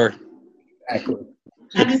silver. Exactly.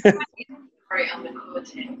 Sorry, I'm the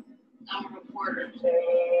co-attendant. I'm a reporter.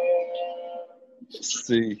 Let's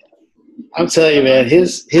see. I'm telling you, man,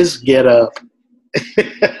 his get up. Go,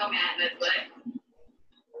 man, that's what.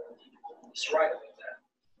 It's right about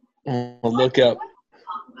that. I'll look up.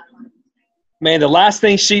 Man, the last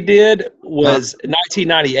thing she did was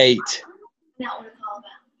 1998. Not what it's all about.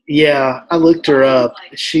 Yeah, I looked her up.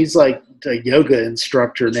 She's like a yoga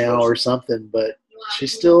instructor now or something, but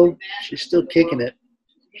she's still kicking it.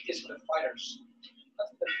 Meet is for the fighters.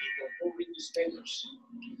 That's the people who read newspapers.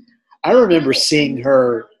 I remember seeing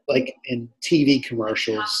her like in TV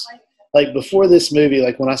commercials. Like before this movie,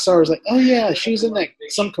 like when I saw her, I was like, oh yeah, she was in that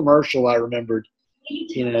some commercial I remembered,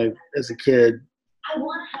 as a kid. I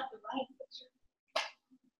want to have the right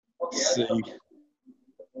Let's see.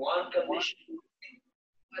 One condition.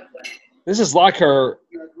 This is like her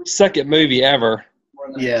second movie ever.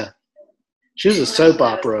 Yeah. She was a soap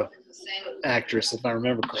opera actress, if I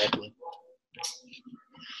remember correctly.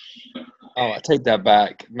 Oh, I take that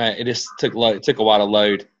back, man. It just took a while to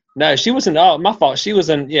load. No, she wasn't. Oh, my fault. She was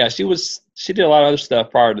in. Yeah, she was. She did a lot of other stuff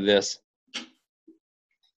prior to this.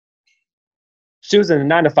 She was in the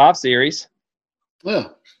 9 to 5 series.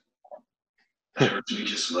 Oh.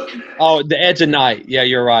 Just looking at it. Oh, The Edge of Night. Yeah,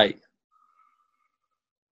 you're right.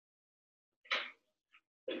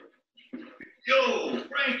 Yo,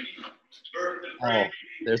 Frankie. Birthday, Oh, Frankie.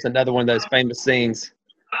 there's another one of those famous scenes.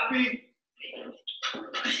 Happy?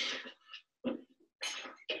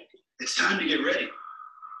 It's time to get ready.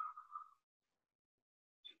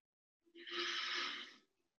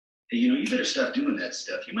 Hey, you better stop doing that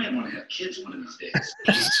stuff. You might want to have kids one of these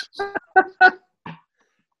days.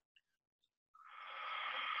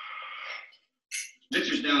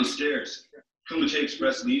 Victor's downstairs. Come and take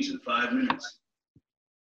express leads in 5 minutes.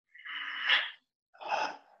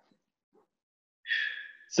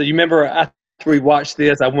 So you remember after we watched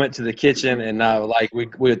this, I went to the kitchen and we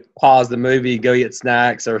would pause the movie, go get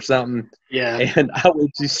snacks or something, Yeah. and I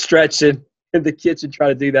would just stretching in the kitchen, try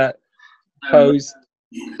to do that pose.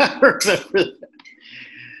 I remember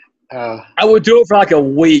that. I would do it for like a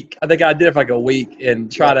week. I think I did it for like a week and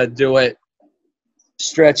try to do it,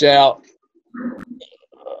 stretch out.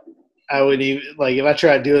 I would even, like, if I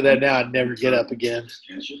tried doing that now, I'd never get up again.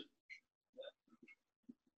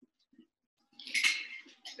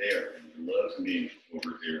 There, love me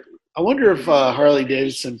over here. I wonder if Harley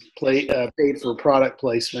Davidson paid for product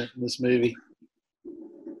placement in this movie.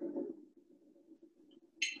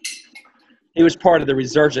 He was part of the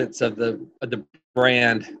resurgence of the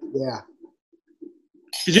brand. Yeah.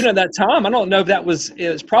 Because at that time, I don't know if that was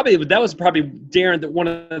probably during one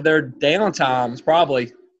of their downtimes,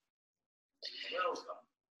 probably.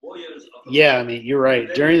 Yeah, I mean, you're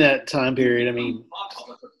right. During that time period, I mean,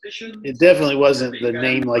 it definitely wasn't the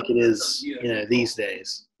name like it is, these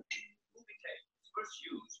days.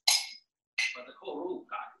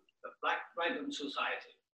 The Black Dragon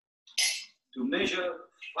Society, to measure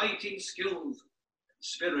fighting skills,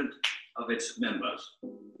 spirit of its members.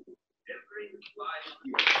 Every 5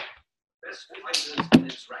 years, the best fighters in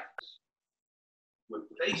its ranks would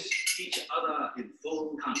face each other in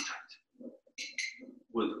full contact,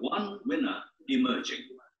 with one winner emerging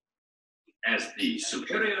as the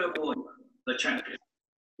superior warrior, the champion.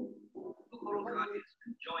 Kokoro is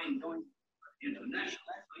joined the International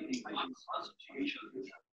Fighting Arts Association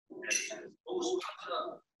as host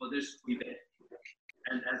for this event,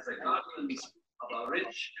 and as the guardians of our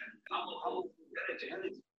rich and powerful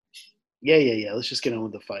heritage. Yeah. Let's just get on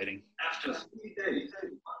with the fighting. After 3 days,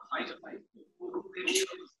 one fighter will pitch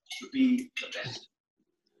to be the best.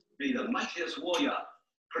 May the mightiest warrior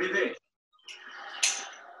prevail.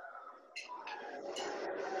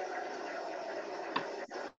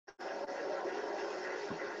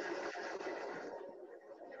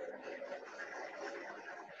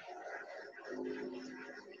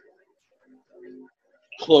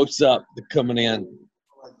 Close up, the coming in.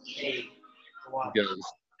 Goes.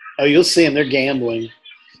 Oh, you'll see them. They're gambling.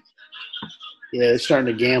 Yeah, they're starting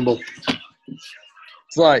to gamble.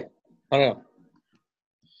 It's like, I don't know.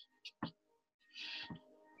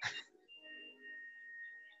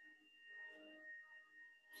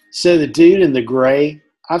 So the dude in the gray,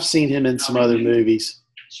 I've seen him in some other movies.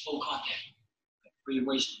 Full contact. 3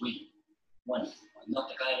 ways to win. 1, knock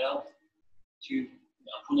the guy out. 2,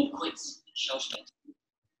 the opponent quits, shouts at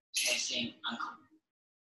by saying uncle.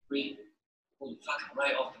 3, pull the fuck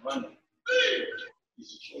right off the runway.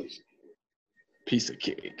 Piece of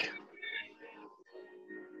cake.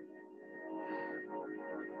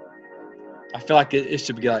 I feel like it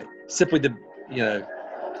should be like simply the,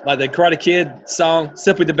 like the Karate Kid song,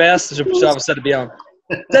 "Simply the Best." It should have said to be on.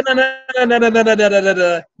 You're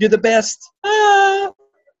the best. Ah.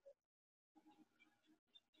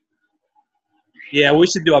 Yeah, we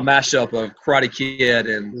should do a mashup of Karate Kid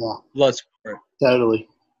and Bloodsport. Totally.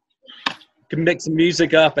 Can mix some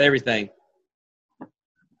music up and everything.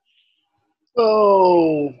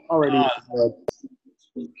 Oh, already.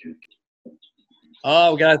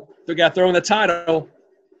 Oh, we got to throw in the title.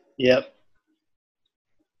 Yep.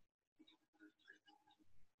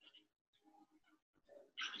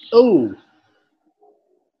 Oh.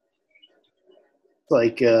 It's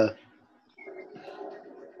like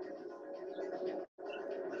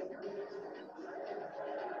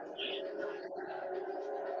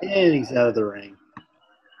and he's out of the ring.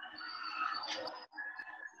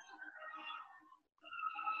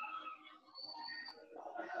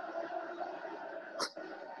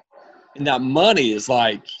 And that money is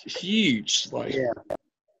like huge. Like, yeah.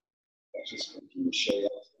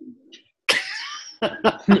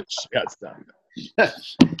 That's done.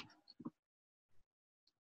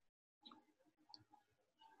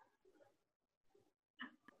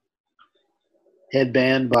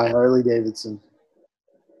 Headband by Harley Davidson.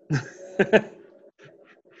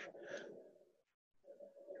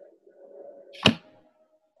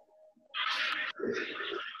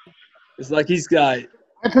 It's like he's got.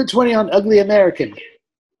 I put 20 on Ugly American.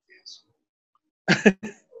 It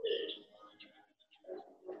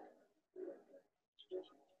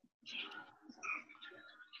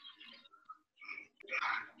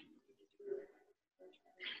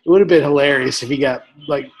would have been hilarious if he got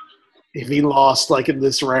if he lost in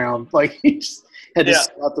this round. Like he just had to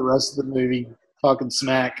stop the rest of the movie talking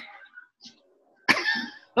smack.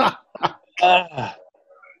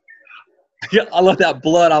 Yeah, I love that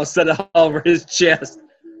blood. I was setting all over his chest.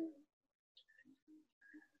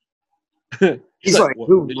 He's like, "What?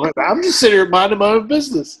 "Who- what? I'm just sitting here minding my own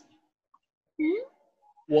business."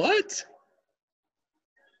 What?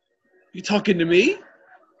 You talking to me?"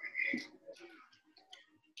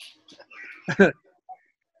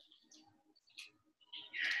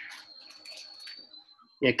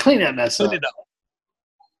 Yeah, clean that mess Clean up. it up.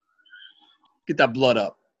 Get that blood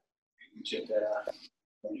up. Check that out.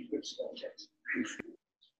 Good spell check.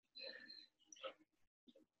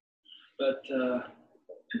 But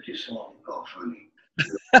took you so long. Oh, funny.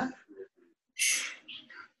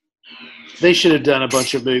 They should have done a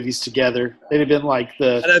bunch of movies together. They'd have been like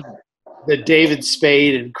the David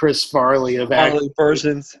Spade and Chris Farley of action. Finally,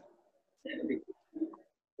 versions.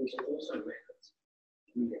 There's also records.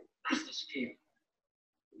 You get fastest game.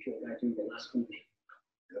 If you're writing the last movie.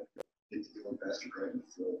 It's the old bastard right in the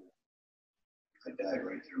throat. I died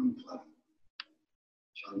right there on the platform.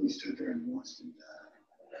 Johnny stood there and watched him die.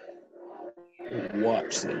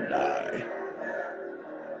 Watch them die.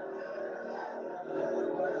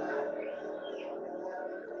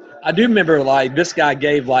 I do remember like this guy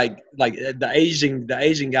gave like the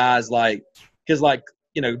Asian guys like because like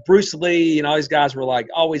Bruce Lee and all these guys were like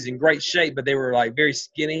always in great shape, but they were like very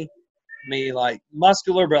skinny. I mean like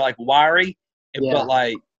muscular but like wiry, Yeah. but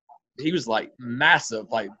like he was like massive,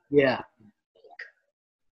 like Yeah.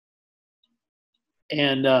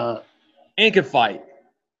 And could fight.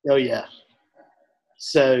 oh yeah.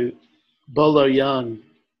 So Bolo Young,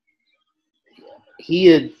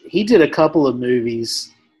 he did a couple of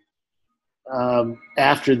movies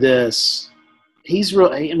after this. He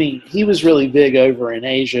was really big over in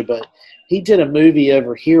Asia, but he did a movie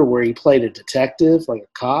over here where he played a detective, like a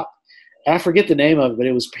cop. I forget the name of it, but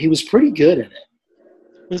he was pretty good in it.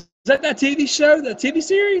 Was that TV show, that TV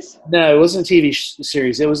series? No, it wasn't a TV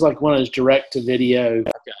series. It was like one of those direct-to-video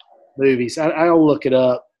movies. I'll look it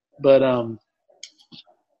up, but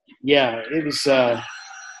yeah, it was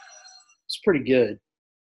pretty good.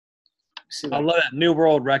 I love that New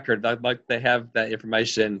World Record. I like they have that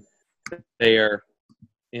information there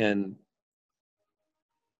and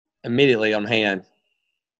immediately on hand.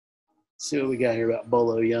 See what we got here about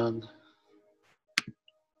Bolo Young. Now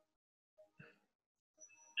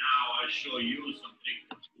I'll show you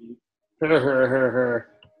something. Her.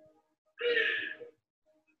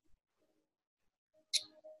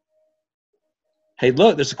 Hey,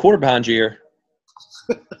 look, there's a quarter behind you here.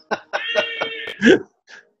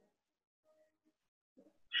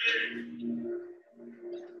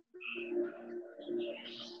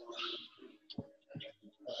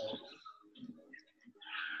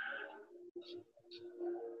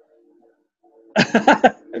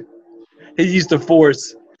 He used the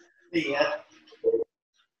force. Yeah.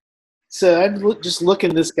 So just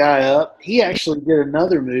looking this guy up. He actually did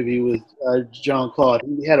another movie with Jean-Claude.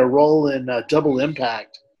 He had a role in Double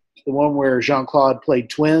Impact, the one where Jean-Claude played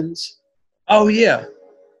twins. Oh yeah.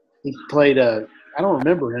 He played I don't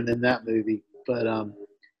remember him in that movie, but I'm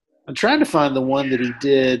trying to find the one that he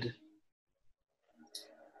did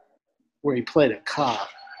where he played a cop.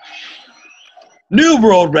 New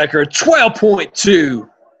World Record, 12.2.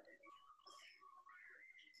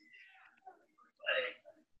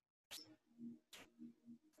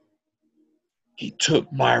 He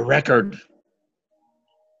took my record.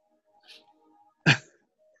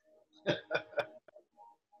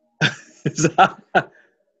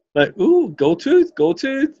 Like, ooh, gold tooth.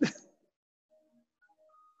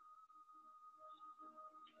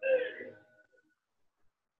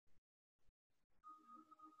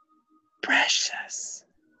 Precious.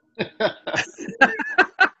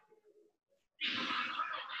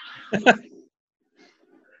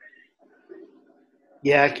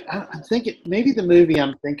 Yeah, I think maybe the movie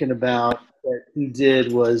I'm thinking about that he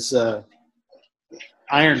did was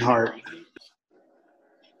Ironheart.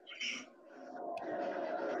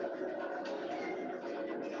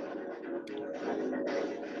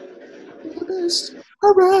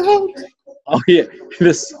 Around. Oh yeah,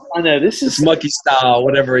 this I know this is monkey style,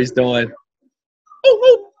 whatever he's doing.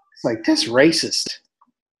 it's like that's racist.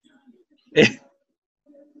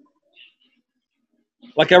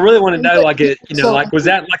 Like I really want to know, like it, like was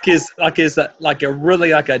that like his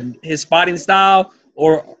fighting style,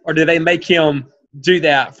 or did they make him do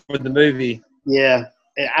that for the movie? Yeah,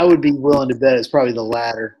 I would be willing to bet it's probably the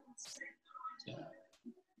latter.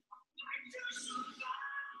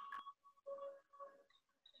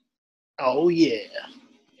 Oh yeah.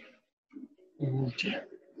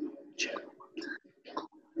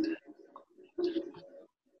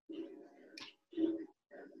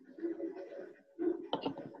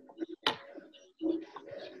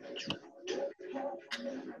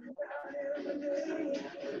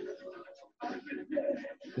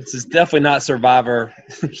 This is definitely not Survivor.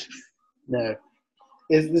 No.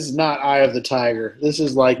 This is not Eye of the Tiger. This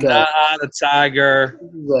is like Not the Tiger.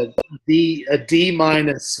 a D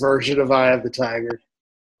minus version of Eye of the Tiger.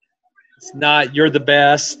 It's not You're the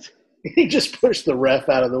Best. He just pushed the ref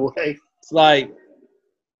out of the way. It's like,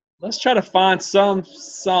 let's try to find some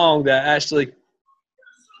song that actually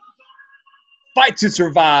Fight to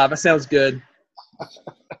Survive. That sounds good.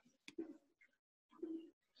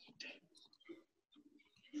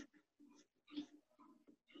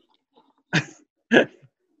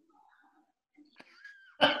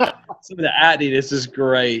 Some of the acting, this is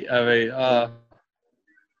great. I mean, oh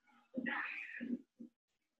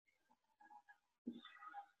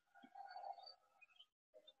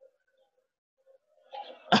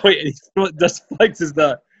wait, he just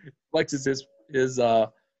flexes his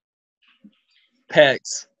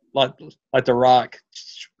pecs like the Rock.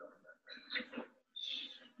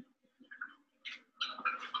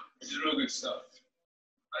 This is real good stuff.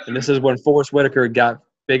 And this is when Forrest Whitaker got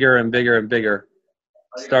bigger and bigger and bigger.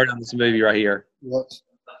 Started on this movie right here. Yep.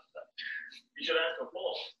 You should ask a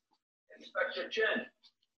full. Inspector Chen.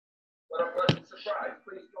 What a pleasant surprise.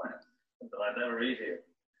 Please join us. Something I never eat here.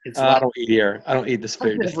 I don't eat here. I don't eat this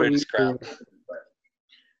food. This food is crap.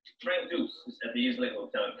 Frank Deuce is at the Eastlake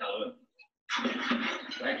Hotel in Kowloon.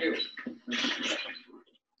 Thank you.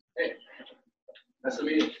 Hey, nice to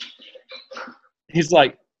meet you. He's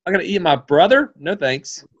like, I'm going to eat my brother? No,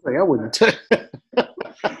 thanks. Like, I wouldn't.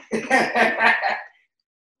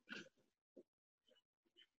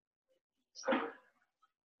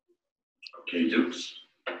 Okay, Dukes.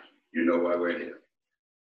 You know why we're here.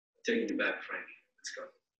 Taking you back, Frank. Let's go.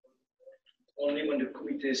 Only when the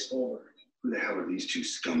committee is over. Who the hell are these two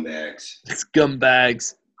scumbags? Scumbags.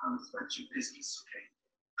 It's not your business,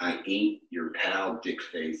 okay? I ain't your pal,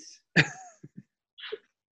 Dickface.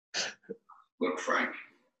 Look, Frank.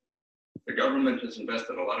 The government has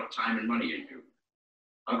invested a lot of time and money in you.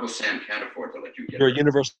 Uncle Sam can't afford to let you get You're a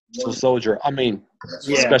universal soldier. I mean,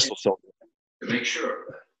 special soldier. To make sure of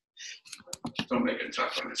that. Don't make it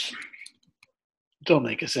tough on us, Frank. Don't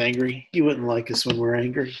make us angry. You wouldn't like us when we're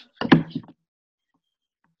angry.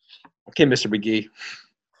 Okay, Mr. McGee.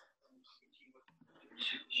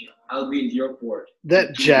 I'll be in the airport.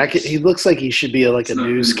 That jacket, he looks like he should be like a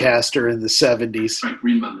newscaster in the 70s. Frank,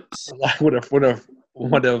 read my lips. Like one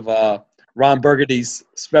of Ron Burgundy's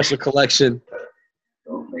special collection.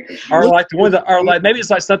 Don't make us Or like maybe it's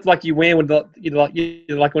like something like you win when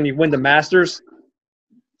like when you win the Masters.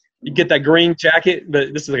 You get that green jacket,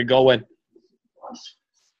 but this is like a gold one.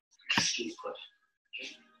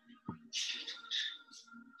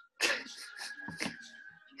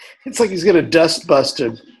 It's like he's going to dust bust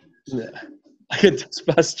him. Yeah. I could just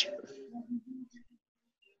bust you.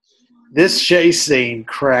 This chase scene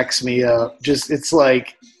cracks me up. It's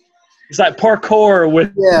like parkour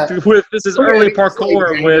with this is early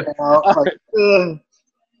parkour with.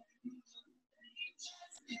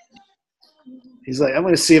 He's like, I'm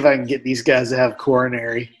going to see if I can get these guys to have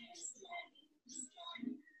coronary.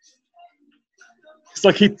 It's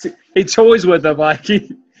like he toys with them. Like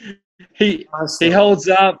he holds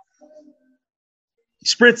up, he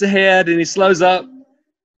sprints ahead, and he slows up.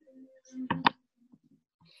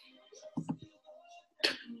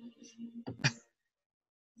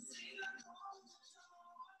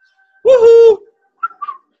 Woohoo!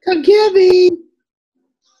 Come get me!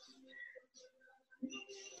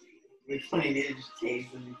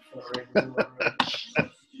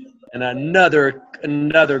 And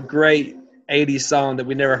another great 80s song that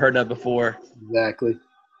we never heard of before. Exactly.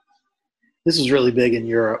 This was really big in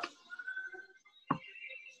Europe.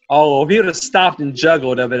 Oh, if he would have stopped and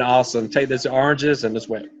juggled, it would have been awesome. Take those oranges and just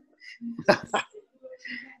went.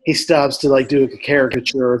 He stops to like do a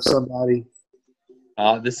caricature of somebody.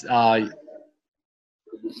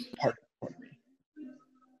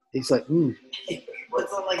 He's like,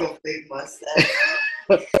 What's on like a big mustache?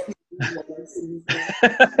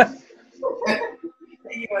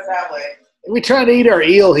 He was that way. we trying to eat our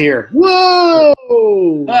eel here. Whoa!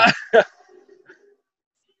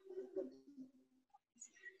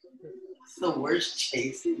 It's the worst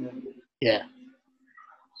chasing. Yeah.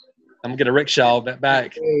 I'm going to get a rickshaw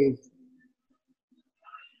back.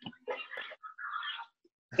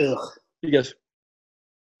 Ugh. He goes,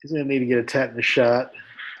 he's going to need to get a tetanus shot.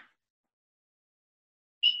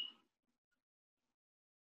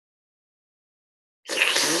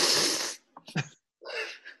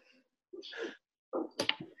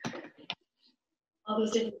 All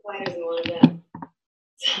those different fighters in one of them.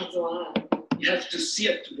 Sounds wild. You have to see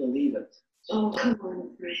it to believe it. Oh, come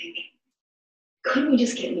on, Frank. Couldn't we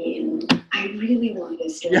just get me in? I really want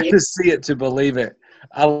this you story. have to see it to believe it.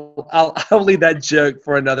 I'll leave that joke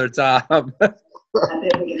for another time. I bet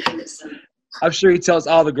we can think of some. I'm sure he tells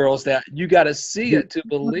all the girls that you got to see it to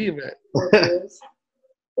believe it. Workers.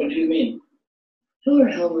 What do you mean? Who are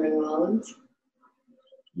Helmer and Rollins?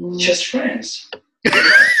 Just friends.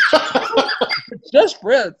 Just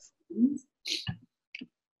friends.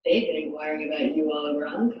 They've been inquiring about you all over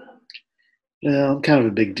Hong Kong. Yeah, I'm kind of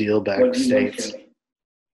a big deal back in What the do you want States. from me?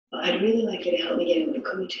 Well, I'd really like you to help me get into the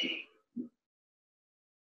Kumite.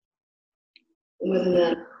 More than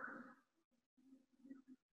that,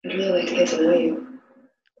 I'd really like to get to know you.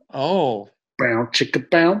 Oh, Bow, chicka,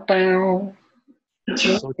 bow, bow. That's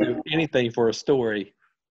right. so do anything for a story.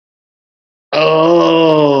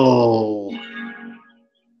 Oh.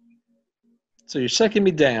 So you're checking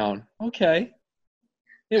me down. Okay.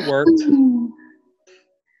 It worked.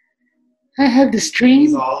 I have this It's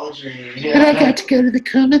dream, all a dream. but I got to go to the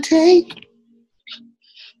Kumite.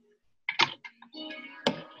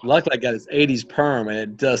 Luckily, I got his 80s perm, and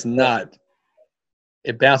it does not.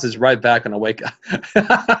 It bounces right back when I wake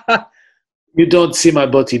up. You don't see my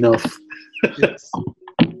butt enough. It's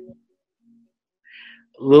A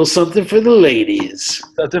little something for the ladies.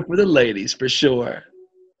 something for the ladies, for sure.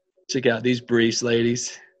 Check out these briefs,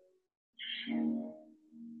 ladies.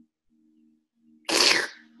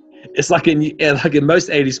 It's like in most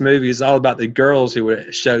 80s movies, it's all about the girls who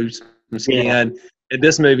would show some skin. Yeah. And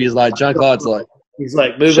this movie is like, Jean-Claude's like, He's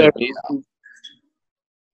like, move show over. me out.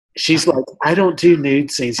 She's like, I don't do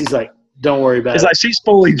nude scenes. He's like, don't worry about It's it. like she's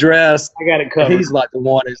fully dressed. I got it And covered. he's like the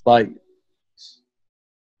one who's like,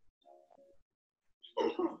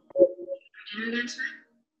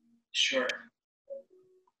 Sure.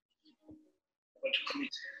 But to commit,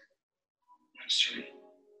 I'm sorry.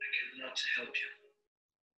 I cannot help you.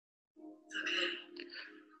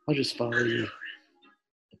 I'll just follow you.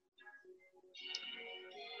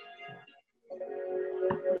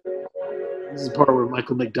 This is the part where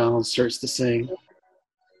Michael McDonald starts to sing.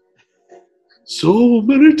 So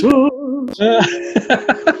many times.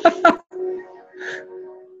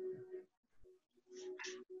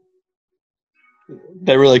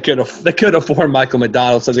 they really could afford Michael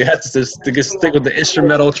McDonald, so they had to just stick with the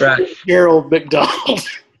instrumental track. Harold McDonald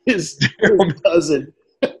is his cousin.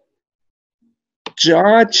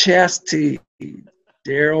 John Chastity,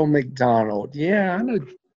 Daryl McDonald. Yeah, I know.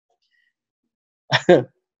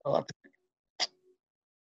 I'll have to-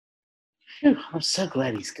 Phew, I'm so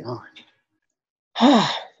glad he's gone.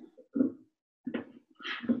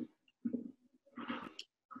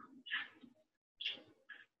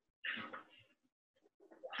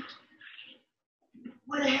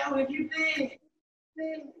 Where the hell have you been?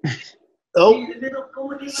 Oh,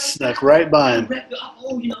 snuck right by him.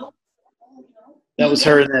 That was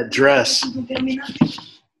her in that dress.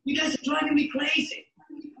 You guys are driving me crazy.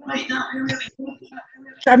 Right now,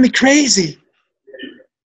 Drive me crazy.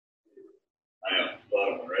 I know,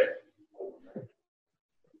 bottom one, right?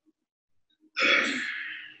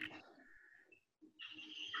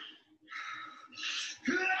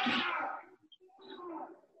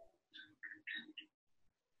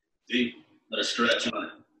 See, let us stretch on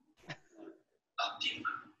it. Up deep.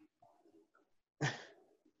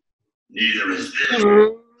 Neither is this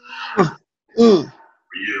for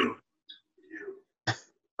you.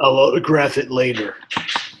 I'll autograph it later.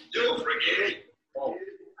 Don't forget. Oh,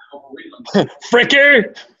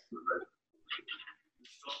 Fricker.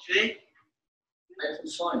 Okay?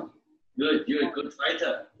 That's fine. Good, good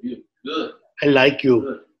fighter. Good. I like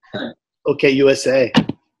you. Okay, USA.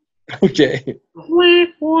 Okay.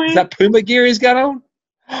 Is that Puma gear he's got on?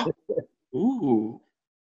 Ooh.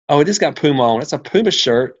 Oh, it just got Puma on. That's a Puma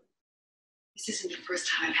shirt. This isn't the first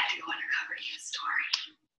time I've had to go undercover to get a story.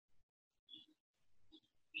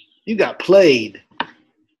 You got played.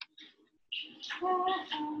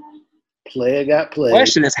 Player got played.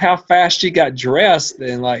 Question is how fast she got dressed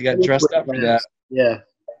and like got dressed up for that. Yeah.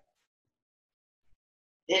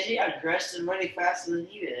 Yeah, she got dressed and ready faster than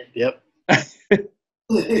you did. Yep.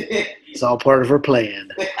 It's all part of her plan.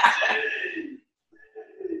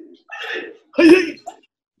 Hey.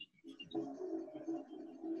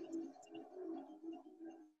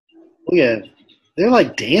 Oh yeah, they're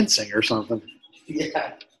like dancing or something.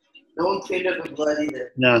 Yeah. No one cleaned up the blood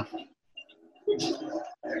either. No.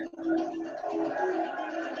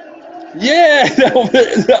 Yeah.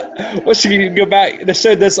 Well, she can go back. They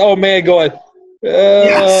showed this old man going. At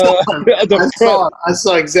the front. I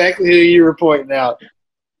saw exactly who you were pointing out.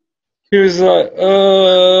 He was like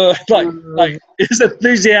his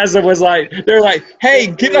enthusiasm was like they're like, hey,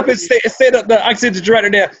 get up and stand up. I said to the director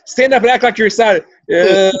now, stand up and act like you're excited.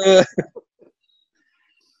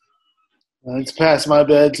 It's past my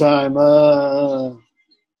bedtime.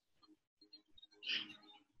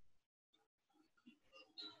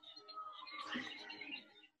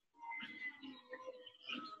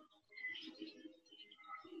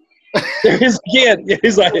 There he is again.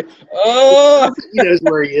 He's like, oh. He knows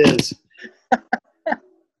where he is.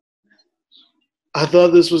 I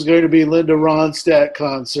thought this was going to be Linda Ronstadt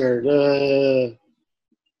concert.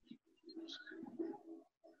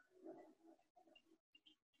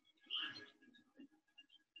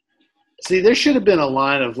 See, there should have been a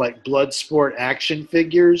line of like Bloodsport action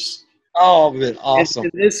figures. Oh, man, awesome.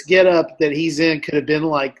 And this getup that he's in could have been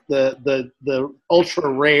like the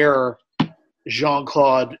ultra rare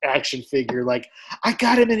Jean-Claude action figure. Like, I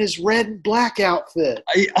got him in his red and black outfit.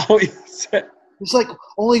 It's like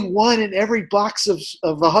only one in every box of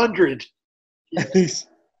 100.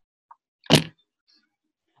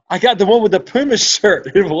 I got the one with the Puma shirt.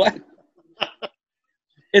 What?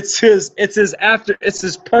 It's his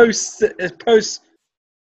post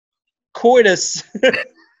coitus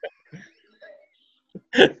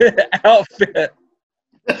outfit.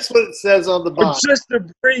 That's what it says on the box. Just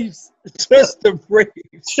the briefs. Just the briefs.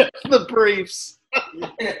 Just the briefs.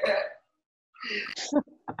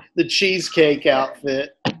 The cheesecake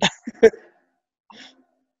outfit.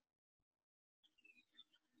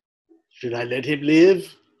 Should I let him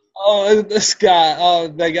live? Oh, this guy. Oh,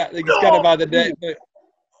 they got him by the neck.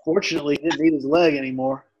 Fortunately, he didn't need his leg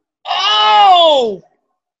anymore. Oh!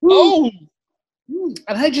 Oh! And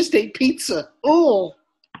I just ate pizza. Oh!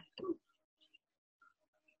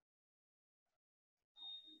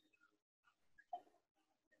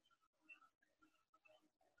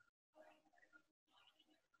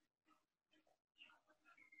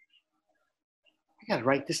 I gotta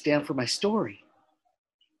write this down for my story.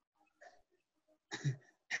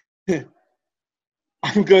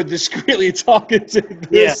 I'm good discreetly talking to this.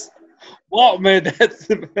 Yeah. Wow, man, that's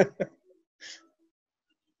it's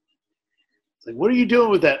like, what are you doing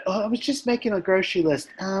with that? Oh, I was just making a grocery list.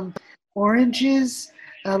 Oranges,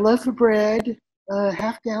 a loaf of bread,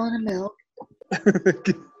 half gallon of milk.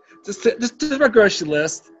 just my grocery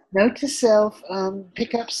list. Note to self: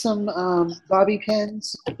 pick up some bobby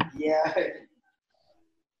pins. Yeah.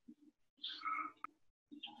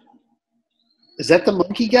 Is that the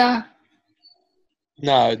monkey guy?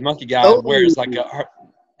 No, the monkey guy wears like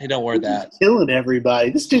he don't wear that. He's killing everybody.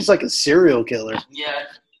 This dude's like a serial killer. Yeah.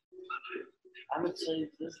 I'm gonna tell you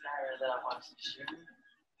this guy that I watched the show.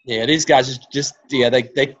 Yeah, these guys just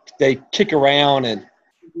they kick around and.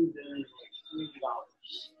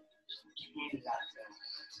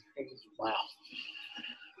 Wow.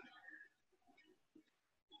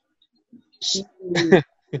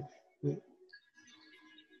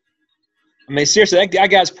 I mean, seriously, that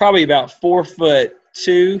guy's probably about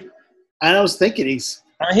 4'2". I was thinking he's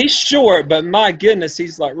short, but my goodness,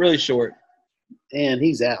 he's like really short. And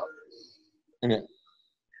he's out. Isn't it?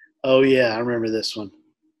 Oh yeah, I remember this one.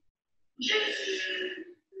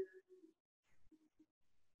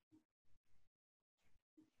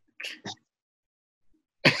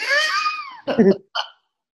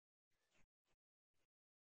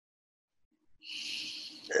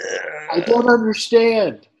 I don't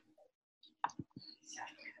understand.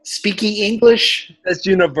 Speaking English? That's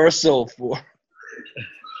universal for.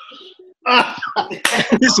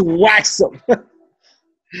 Just wax them.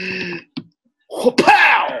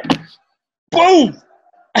 Pow! Boom!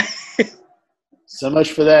 So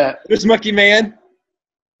much for that. There's Monkey Man.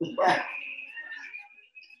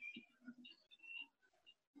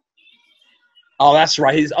 Oh, that's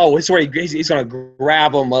right. He's where he's gonna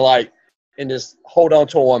grab him and just hold on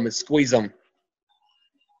to him and squeeze him.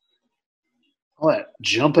 What?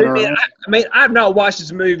 Jumping around? I mean, I've not watched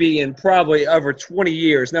this movie in probably over 20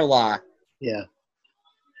 years. No lie. Yeah.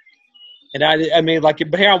 And I mean, like,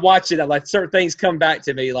 here I'm watching it, like, certain things come back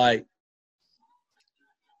to me, like.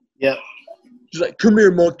 Yep. She's like, "Come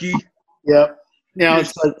here, monkey." Yep. Now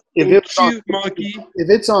it's like if it's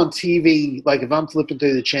on TV, like if I'm flipping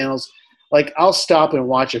through the channels, like I'll stop and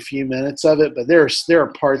watch a few minutes of it, but there are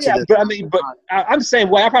parts of it. But I mean, I'm saying,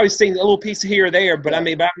 well, I've probably seen a little piece here or there, but I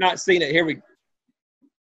mean, but I've not seen it.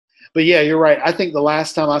 But yeah, you're right. I think the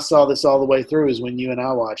last time I saw this all the way through is when you and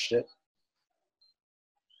I watched it.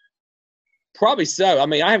 Probably so. I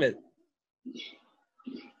mean, I haven't.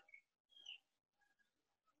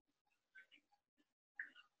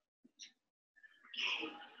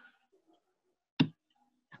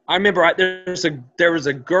 I remember there was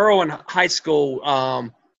a girl in high school,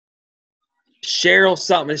 Cheryl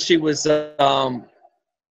something. She was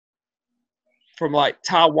from like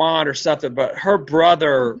Taiwan or something, but her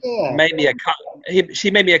brother made me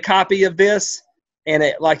she made me a copy of this, and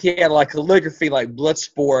it like he had like calligraphy like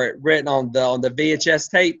Bloodsport written on the VHS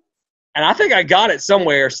tape, and I think I got it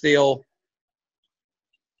somewhere still.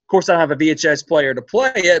 Of course, I don't have a VHS player to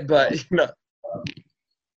play it, but you know.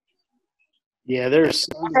 Yeah, there's.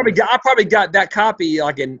 I probably got that copy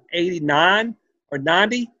like in '89 or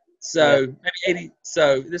 '90. So maybe '80.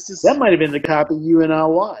 So this is That might have been the copy you and I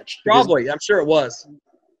watched. probably. I'm sure it was.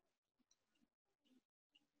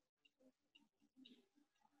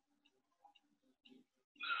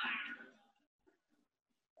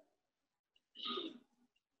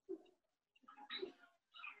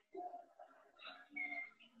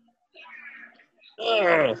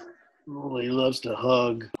 Ugh. Oh, he loves to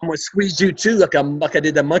hug. I'm gonna squeeze you too, like I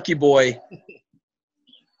did the monkey boy.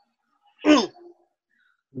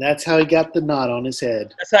 That's how he got the knot on his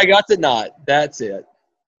head. That's how I got the knot. That's it.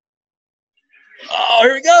 Oh,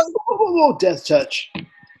 here we go. Oh, death touch. It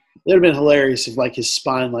would have been hilarious if like his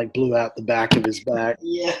spine like blew out the back of his back.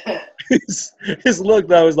 Yeah. His look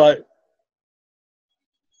though was like,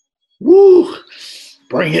 Woo!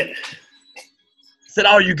 Bring it. "Is that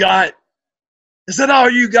all you got? Is that all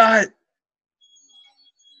you got?"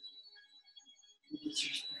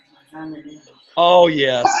 Oh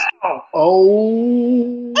yes.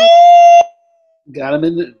 Oh. Got him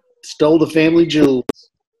in the, stole the family jewels.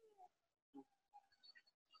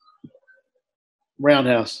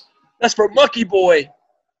 Roundhouse. That's for Monkey Boy.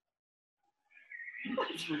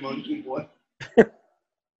 Monkey boy.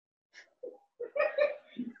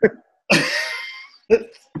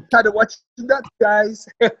 Time to watch that, guys.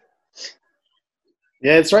 Yeah,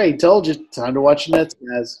 that's right. He told you. Time to watch the Nets,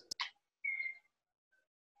 guys.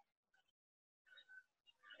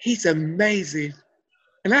 He's amazing,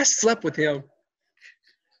 and I slept with him.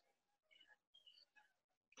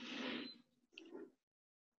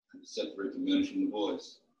 Separate the men from the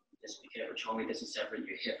boys. Just be careful, Charlie doesn't separate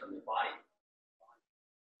your head from your body.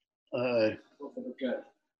 Go for the gut.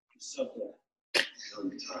 So good.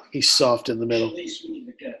 He's soft in the middle. Please swing in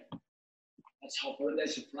the gut. That's how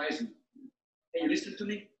paradise surprising. Hey, you listen to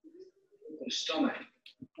me? For the stomach.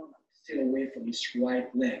 Stay away from his right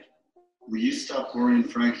leg. Will you stop worrying,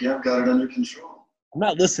 Frankie? I've got it under control. I'm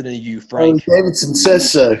not listening to you, Oh, Frank. Davidson says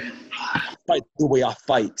so. Fight the way I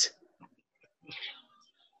fight.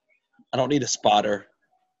 I don't need a spotter,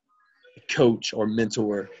 a coach, or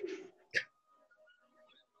mentor.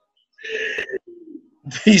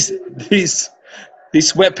 These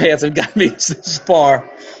sweatpants have got me this far.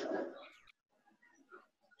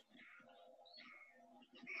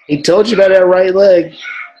 He told you about that right leg.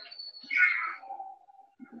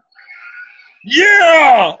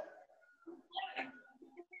 Yeah!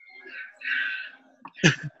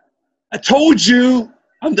 I told you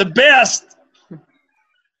I'm the best.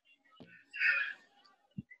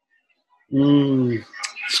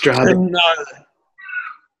 Strawberry. And,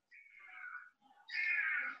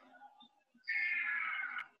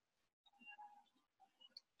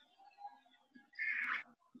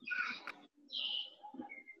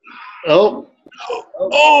 Oh.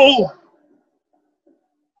 oh!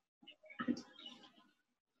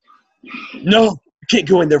 No, you can't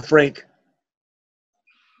go in there, Frank.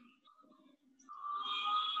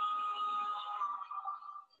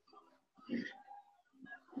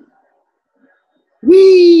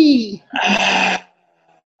 Whee!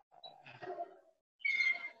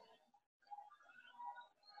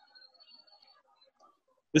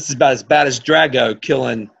 This is about as bad as Drago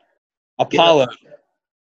killing Apollo.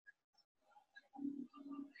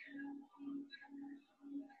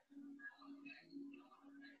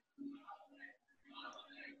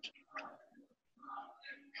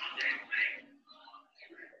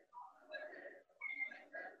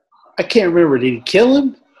 I can't remember. Did he kill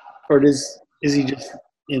him, or is he just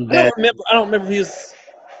in bed? I don't remember if he was.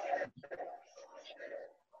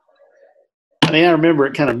 I mean, I remember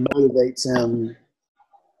it kind of motivates him.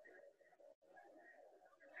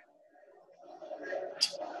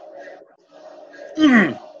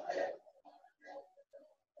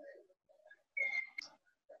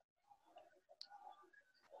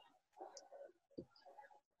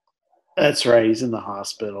 That's right. He's in the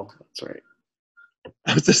hospital. That's right.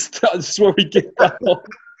 This is where we get that.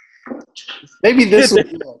 Maybe this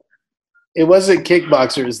one. It wasn't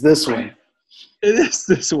Kickboxer. It's this one. It is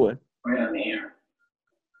this one. Right on the air.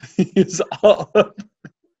 It's all up.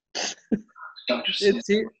 Dr. It's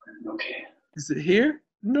here. Okay. Is it here?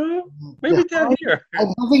 No. Maybe down here.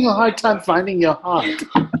 I'm having a hard time finding your heart.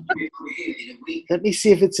 Let me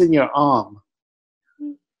see if it's in your arm.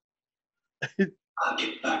 I'll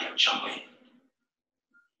get back at Charlie.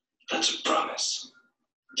 That's a promise.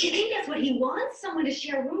 Do you think that's what he wants? Someone to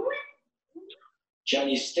share a room with?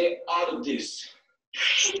 Johnny, stay out of this.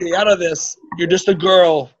 Stay out of this. You're just a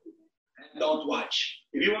girl. And don't watch.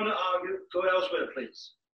 If you want to argue, go elsewhere,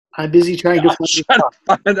 please. I'm busy trying to find your heart.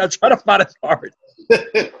 I'm trying to find his heart.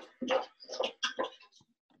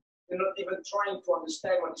 You're not even trying to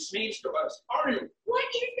understand what this means to us, are you? What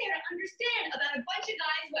is there to understand about a bunch of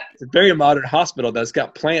guys who have It's a very modern hospital that's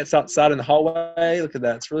got plants outside in the hallway. Look at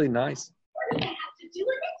that. It's really nice. What does that have to do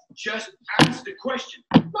with it? Just answer the question.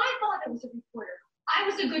 My father was a reporter. I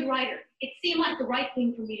was a good writer. It seemed like the right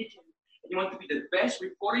thing for me to do. You want to be the best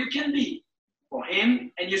reporter you can be. For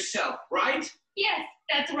him and yourself, right? Yes,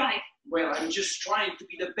 that's right. Well, I'm just trying to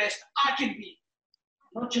be the best I can be.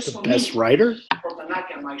 Not just The for best me. writer? For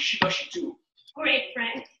Tanaka and my Shibashi too. Great,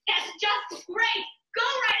 Frank. That's just great. Go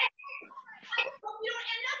right ahead. I hope you don't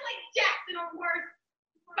end up like Jackson or worse.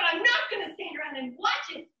 But I'm not going to stand around and watch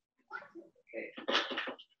it.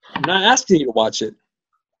 I'm not asking you to watch it.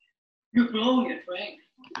 You're blowing it, Frank.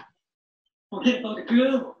 Forget about the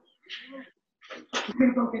girl. Forget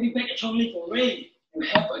about getting back at Tony for Ray. You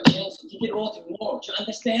have a chance to take it all tomorrow. Do you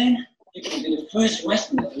understand? You can be the first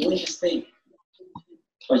wrestler to win this thing.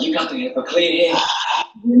 But you got to have a clear head.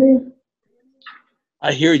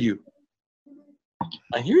 I hear you.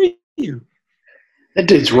 I hear you. That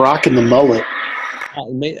dude's rocking the mullet.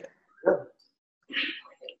 Oh, man.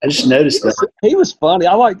 I just noticed that. He was funny.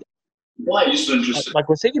 I like. Why are you so interested? Like,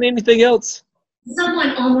 was he in anything else?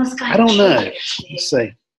 Someone almost got I don't know. killed. Let's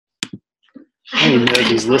see. I don't even know if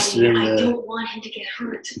he's listed in I the. don't want him to get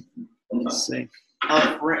hurt. Let's see.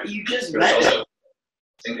 You just There's met also him.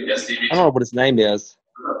 think the STV. I don't know what his name is.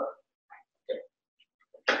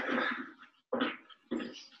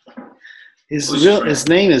 His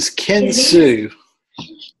name is Ken Sue.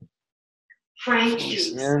 Frank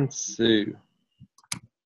Hughes. And Sue.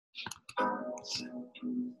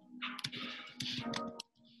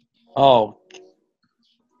 Oh.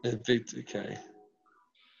 Okay.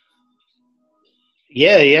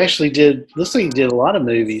 Yeah, he actually did. Looks like he did a lot of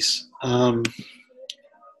movies.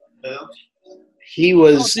 He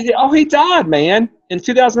was He died, man, in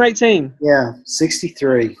 2018.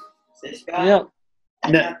 63. This guy? Yep.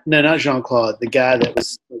 No, not Jean-Claude. The guy that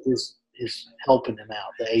was is helping him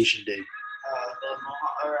out, the Asian dude.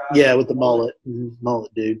 Yeah, with the mullet,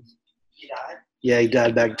 mullet dude. He died? Yeah, he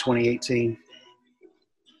died back in 2018.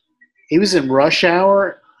 He was in Rush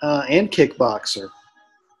Hour and Kickboxer.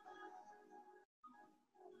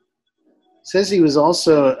 Says he was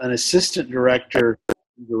also an assistant director.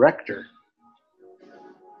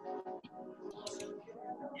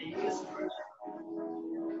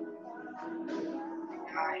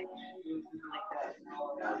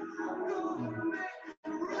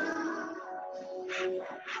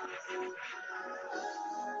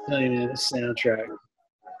 Not even the soundtrack.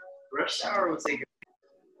 Rush Hour was like.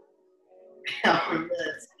 I remember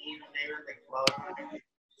that scene when they were in the club.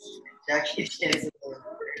 Jackie Chan and the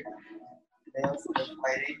males were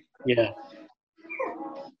fighting. Yeah.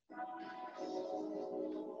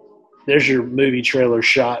 There's your movie trailer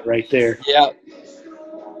shot right there. Yeah.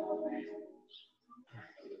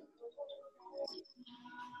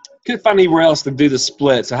 Couldn't find anywhere else to do the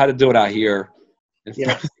split, so I had to do it out here in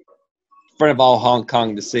front of all Hong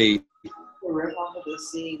Kong to see. The rip off of the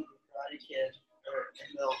scene, Karate Kid, or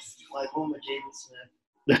in the like one with Jaden Smith,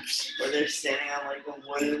 where they're standing on like a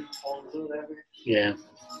wooden poles or whatever. Yeah.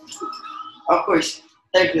 Of course,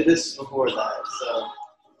 technically this is before that, so.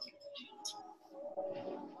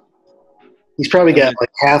 He's probably got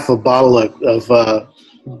like half a bottle of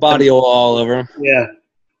Body oil all over him. Yeah.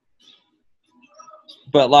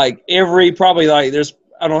 But like there's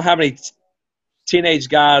I don't know how many teenage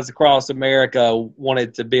guys across America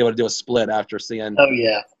wanted to be able to do a split after seeing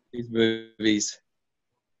these movies.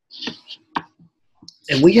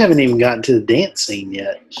 And we haven't even gotten to the dance scene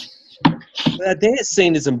yet. That dance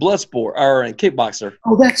scene is in Bloodsport or in Kickboxer.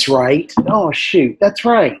 Oh, that's right. Oh, shoot. That's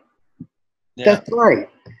right. Yeah. That's right.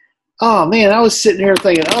 Oh, man, I was sitting here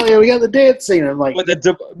thinking, oh, yeah, we got the dance scene. I'm like, But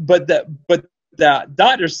the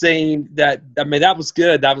doctor scene that was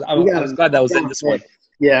good. I was glad that was in this one.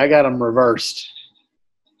 Yeah, I got them reversed.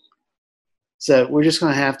 So we're just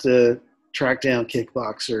going to have to track down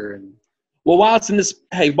Kickboxer. And Well, while it's in this scene,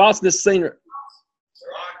 There aren't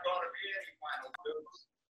going to be any final duels.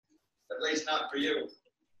 At least not for you.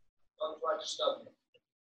 Don't try to stop me.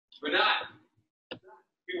 We're not.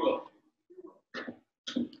 You will.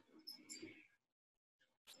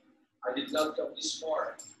 I did not come this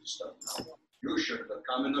far to stop now. You should have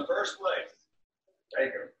come in the first place.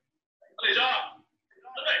 Take her. Please on.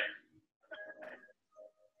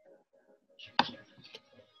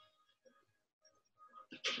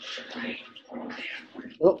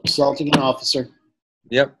 oh, assaulting an officer.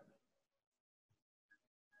 Yep.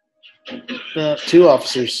 2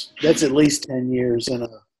 officers. That's at least 10 years in a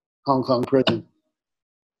Hong Kong prison.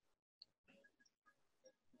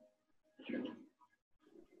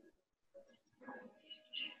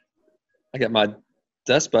 I got my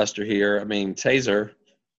dustbuster here. I mean, taser.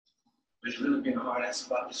 It's really been a hard ass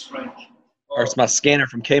about this, Frank. Or it's my scanner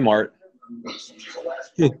from Kmart.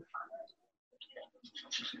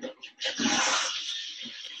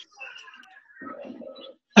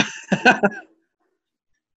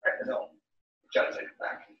 No, gotta take it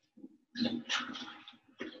back.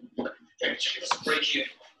 Hey, check this break here.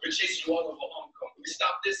 We're chasing you all over Hong Kong. Can we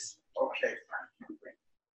stop this? Okay, Frank.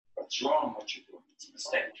 What's wrong? What you doing? It's a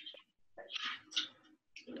mistake.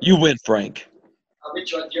 You win, Frank. I'll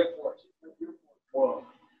meet you at the airport. Whoa.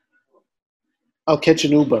 I'll catch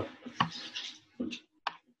an Uber.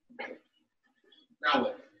 Now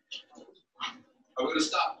what? Are we gonna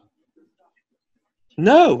stop?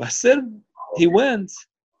 No, I said he wins.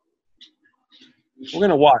 We're going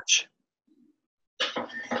to watch.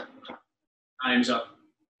 Time's up.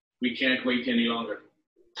 We can't wait any longer.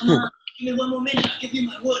 Come on, give me one more minute. I'll give you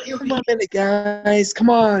my word. Come on a minute, guys. Come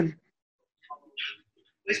on.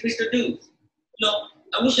 Where's Mr. Dude? No,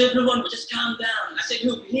 I wish everyone would just calm down. I said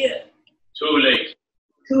he'll be here. Too late.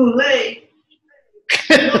 Too late.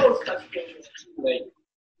 No, it's not too late.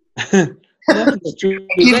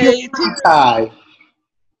 Give you a tie.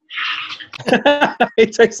 He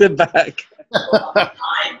takes it back. I'm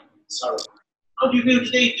sorry. How do you feel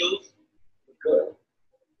today, dude? Good.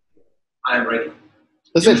 I'm ready.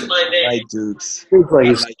 Listen, Use my name. Right, dudes. seems like I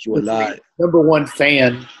his like you a lot. #1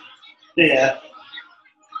 fan. Yeah.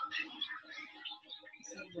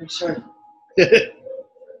 I'm sorry.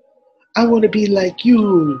 I want to be like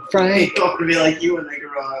you, Frank. I want to be like you when they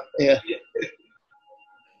grow up. Yeah.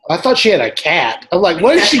 I thought she had a cat. I'm like,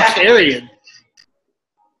 what is she carrying?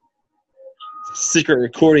 Secret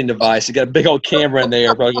recording device. You got a big old camera in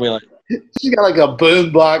there. Probably gonna be like, She's got like a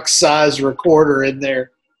boombox size recorder in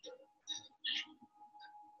there.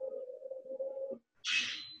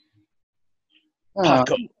 Oh,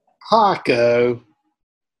 Paco. Paco.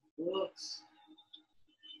 Whoops.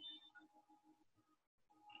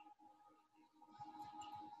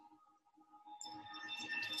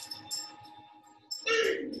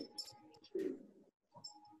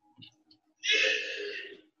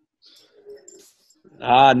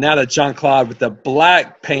 Now the John Claude with the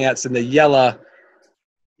black pants and the yellow.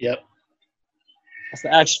 Yep. That's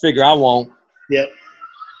the action figure I want. Yep.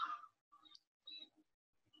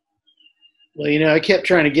 Well, you know, I kept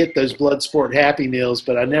trying to get those Bloodsport Happy Meals,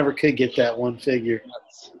 but I never could get that one figure.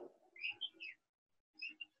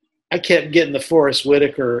 I kept getting the Forrest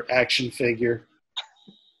Whitaker action figure.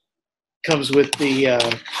 Comes with the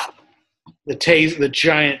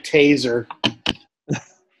giant taser.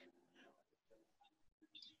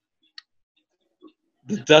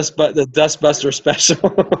 The Dustbuster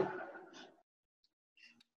special.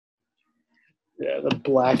 Yeah, the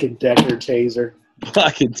Black and Decker taser.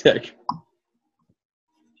 Black and Decker.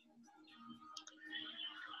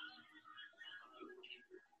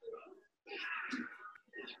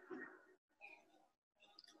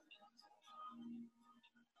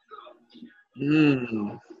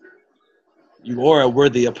 You are a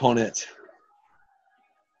worthy opponent.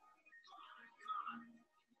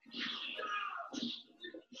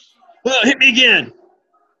 Oh, hit me again.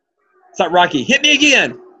 It's not Rocky. Hit me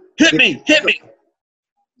again. Hit me. Hit me.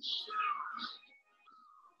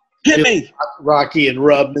 Hit me. Rocky and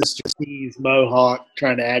rub Mr. C's mohawk,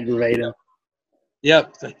 trying to aggravate him.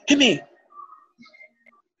 Yep. Hit me.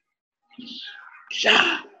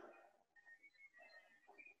 Shah.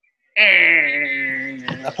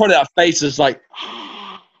 I put out faces like.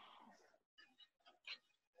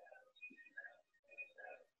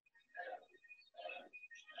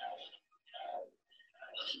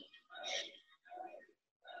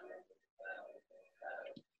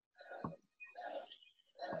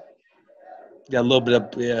 Got a little bit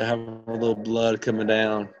of have a little blood coming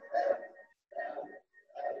down.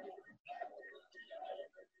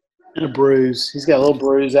 And a bruise. He's got a little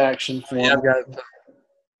bruise action for him.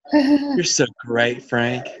 You're so great,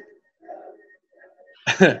 Frank.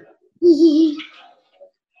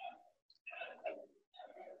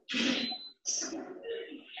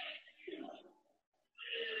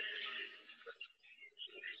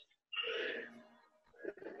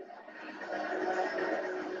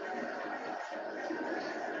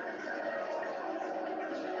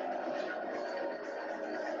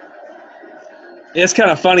 It's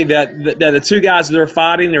kind of funny that the two guys that are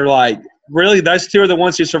fighting, they're like, really? Those two are the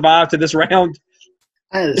ones who survived to this round?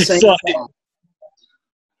 I had the It's same like- thought.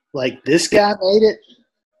 Like, this guy made it?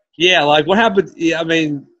 Yeah, like what happened? Yeah, I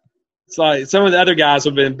mean, it's like some of the other guys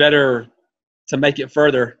have been better to make it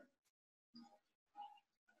further.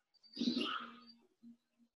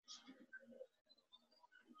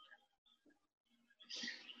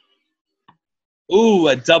 Ooh,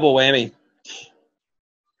 a double whammy.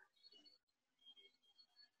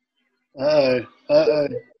 Uh-oh.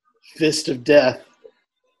 Fist of death.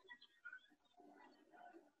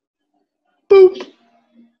 Boop.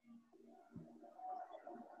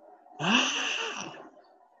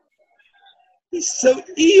 He's so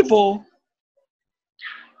evil.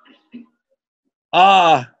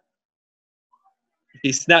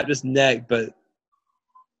 He snapped his neck, but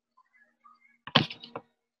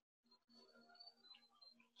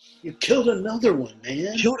You killed another one,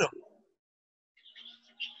 man. killed him.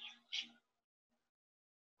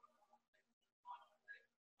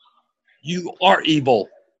 You are evil.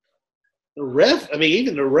 The ref, I mean,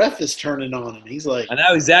 even the ref is turning on him. He's like, I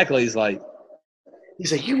know exactly. He's like,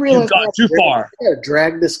 you realize you've gone too far. You gotta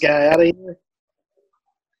drag this guy out of here.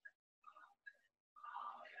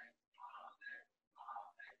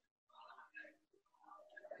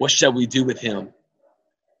 What shall we do with him?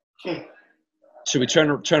 Should we turn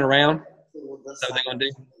around? Is that what they're gonna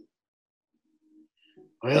do?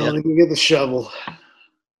 Well, let me get the shovel.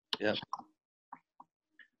 Yep.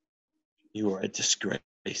 You are a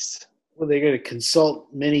disgrace. Well, they're going to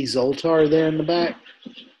consult Mini Zoltar there in the back.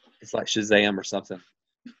 It's like Shazam or something.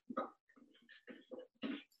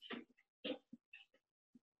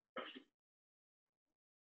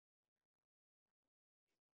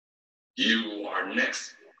 You are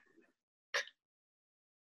next.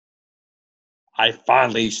 I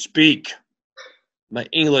finally speak. My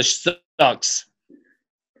English sucks.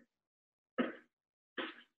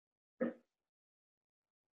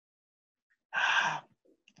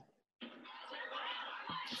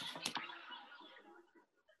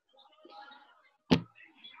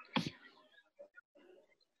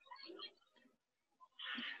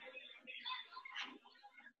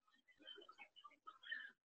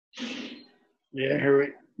 Yeah,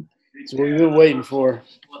 that's what we've been waiting for.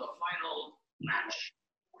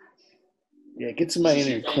 Yeah, get somebody in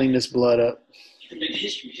here and clean this blood up. You can make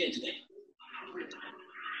history here today.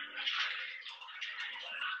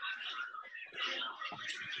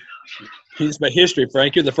 He's my history,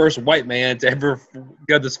 Frank. You're the first white man to ever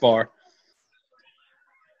go this far.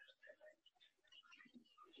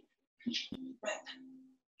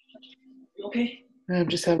 You okay? I'm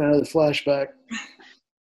just having another flashback.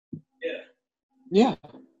 Yeah.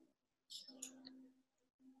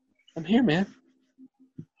 I'm here, man.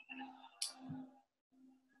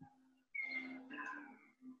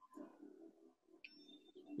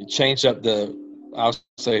 We changed up I'll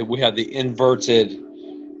say we had the inverted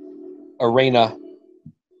arena.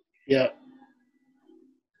 Yeah.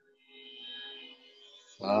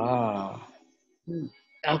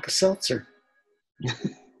 Alka-Seltzer.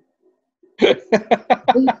 You're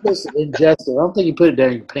supposed to ingest it. I don't think you put it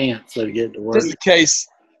down your pants so to get it to work. Just in case.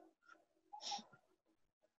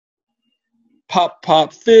 Pop,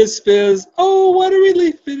 pop, fizz, fizz. Oh, what a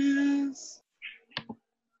relief it is.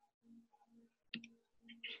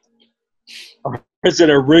 Is it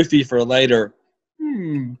a roofie for later?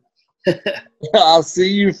 I'll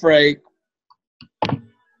see you, Frank.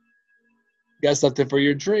 Got something for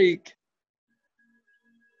your drink.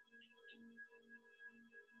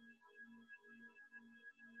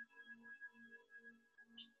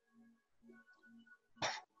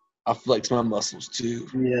 I flex my muscles too.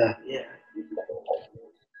 Yeah. Yeah.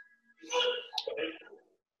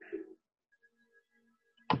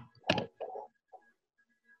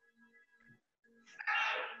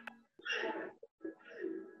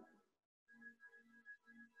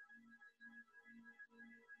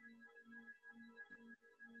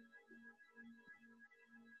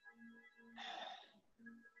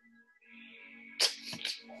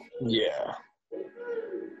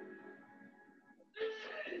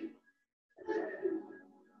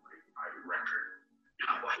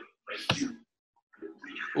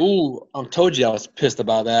 Ooh, I told you I was pissed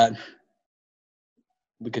about that.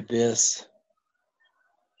 Look at this.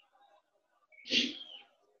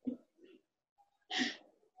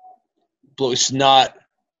 Blue snot.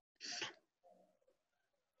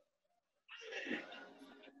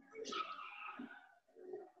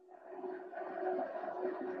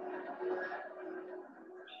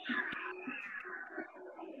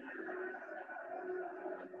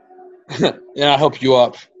 Yeah, I'll help you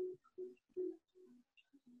up.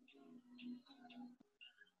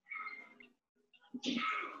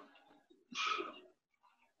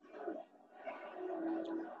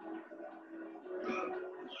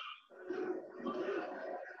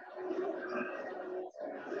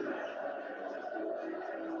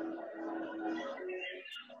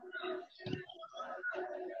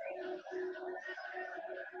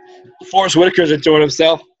 Forrest Whitaker's enjoying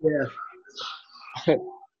himself. Yeah.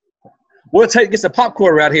 We'll get some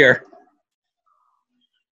popcorn around here.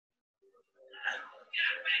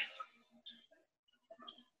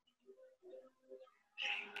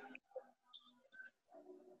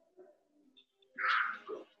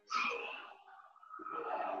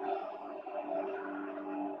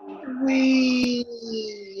 Wee.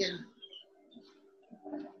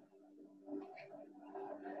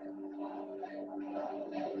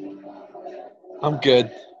 I'm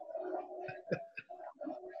good.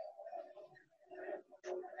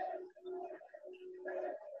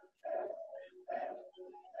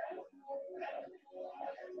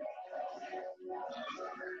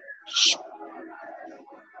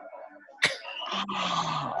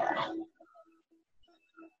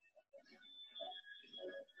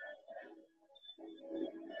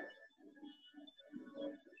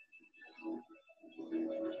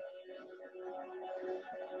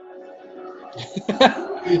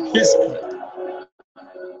 he's,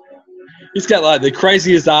 he's got like the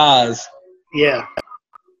craziest eyes. Yeah.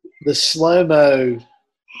 The slow-mo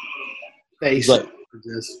face. He's like, of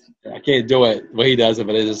this. I can't do it the way he does it,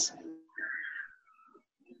 but it is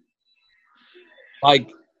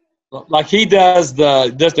like he does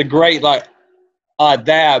the great like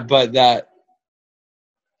that, but that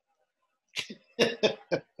the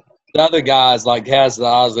other guys like has the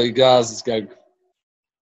eyes. The guys just go,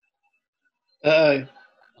 Uh-oh.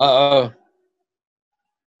 uh-oh.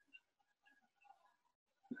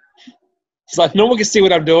 It's like no one can see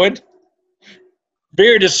what I'm doing.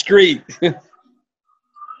 Very discreet. And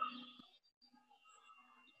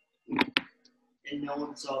no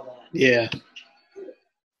one saw that. Yeah.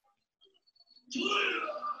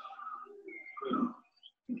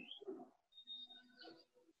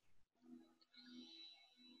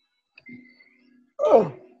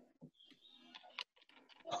 Oh.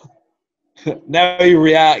 Now he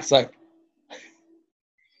reacts like.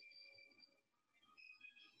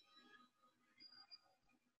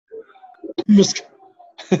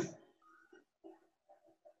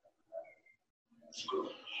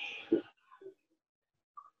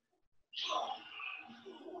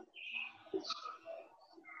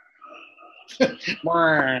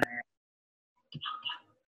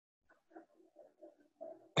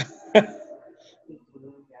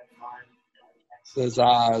 His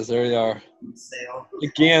eyes, there they are. Sale.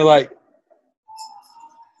 Again, like,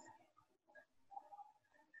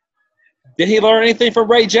 did he learn anything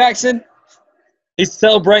from Ray Jackson? He's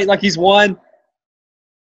celebrating like he's won.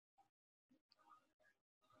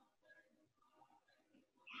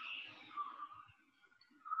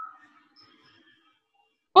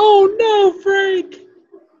 Oh no, Frank!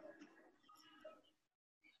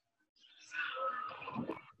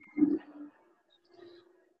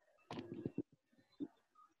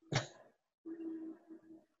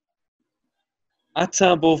 I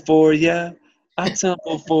tumble for ya. I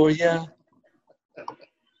tumble for ya.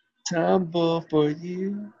 Tumble for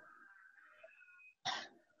you.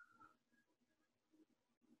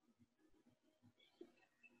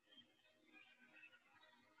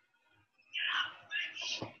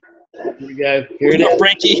 Here we go. Here You it know, is.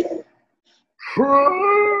 Frankie.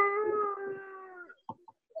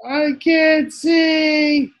 I can't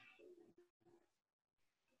see.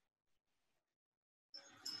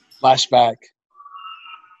 Flashback.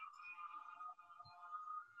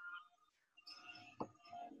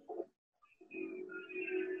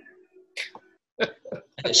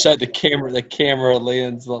 It showed the camera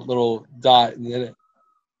lens, that little dot, and then it.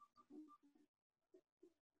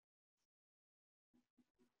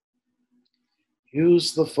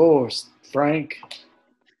 Use the force, Frank.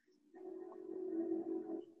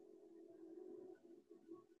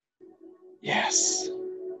 Yes.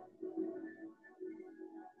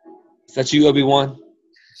 Is that you, Obi-Wan?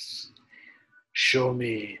 Show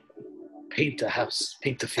me. Paint the house.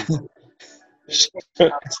 Paint the field. This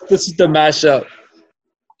is the mashup.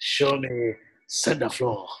 Show me. Set the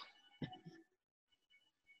floor.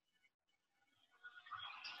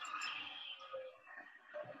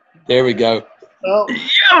 There we go. Oh,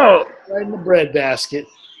 Yo! right in the bread basket.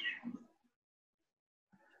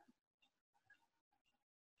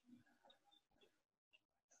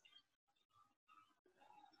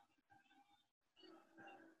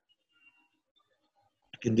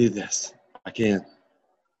 I can do this. I can.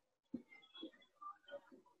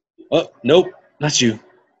 Oh, nope. Not you.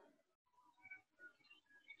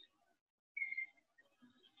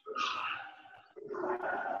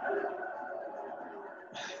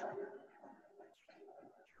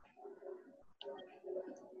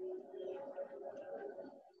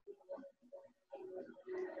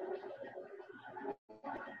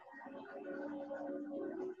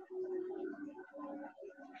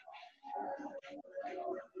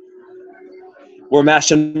 Where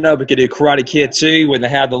Mashinobah could do Karate Kid 2 when they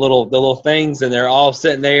have the little things and they're all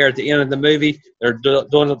sitting there at the end of the movie. They're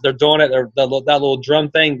doing it. That little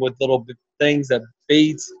drum thing with little things that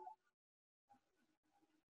beads.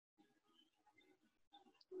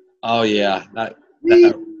 Oh yeah, that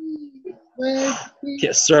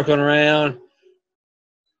get circling around.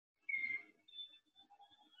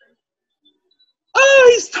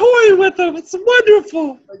 Oh, he's toying with them. It's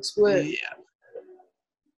wonderful. Like split. Yeah.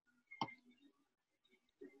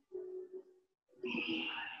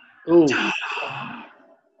 Ooh.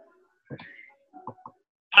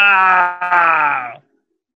 Ah!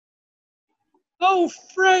 Oh,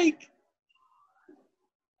 Frank!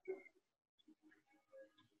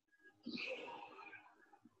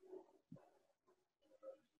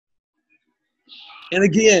 And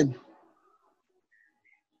again.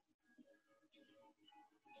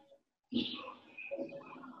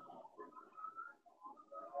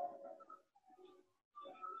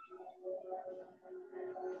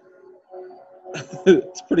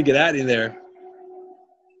 It's pretty good acting there.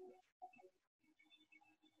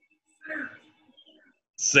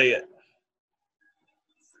 Say it.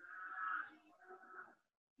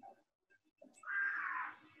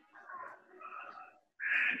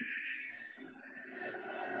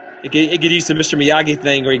 It could use the Mr. Miyagi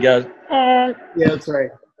thing where he goes, Yeah, that's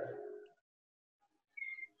right.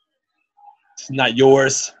 it's not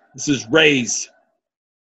yours. This is Ray's.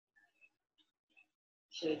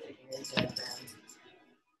 Should have taken his head down.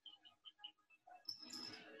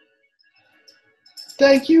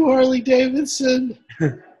 Thank you, Harley Davidson.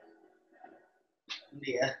 Yeah.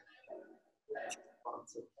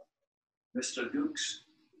 Mr. Dukes,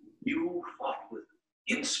 you fought with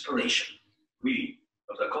inspiration. We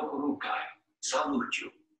of the Kokurukai salute you.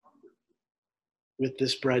 With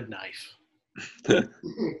this bread knife.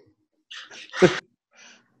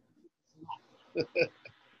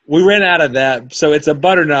 We ran out of that, so it's a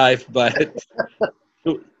butter knife, but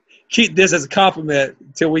keep this as a compliment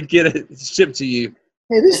until we get it shipped to you.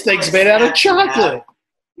 Hey, this thing's made out of chocolate.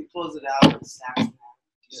 He pulls it out and snaps it out.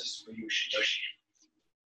 This is for you, Shidoshi.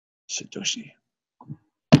 Shidoshi.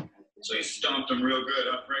 So you stomped him real good,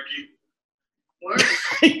 huh, Frankie?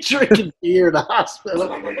 He's drinking beer in the hospital.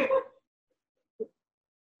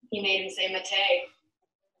 He made him say Mate.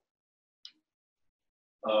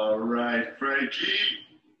 All right, Frankie.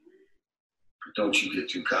 But don't you get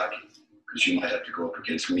too cocky, because you might have to go up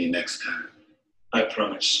against me next time. I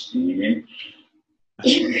promise. Mm-hmm.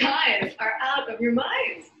 You guys are out of your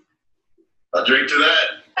minds. I'll drink to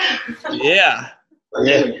that. Yeah.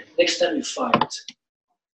 Yeah. Next time you fight,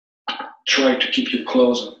 try to keep your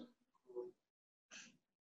clothes on.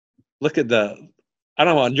 Look at I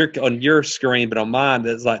don't know on your screen, but on mine,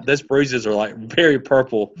 it's like those bruises are like very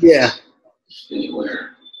purple. Yeah.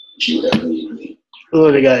 Anywhere. If you ever need me.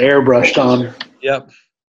 Oh, they got airbrushed on. Yep.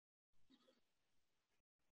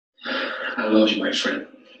 I love you, my friend.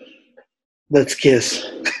 Let's kiss.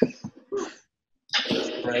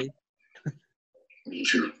 Right. Me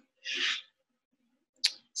too.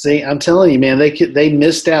 See, I'm telling you, man, they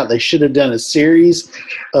missed out. They should have done a series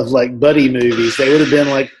of like buddy movies. They would have been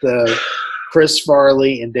like the Chris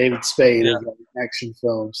Farley and David Spade of like action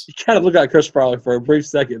films. He kind of looked like Chris Farley for a brief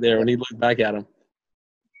second there when he looked back at him.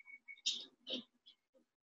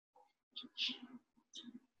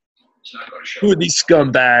 It's not going to show. Who are these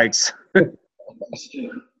scumbags?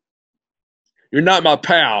 You're not my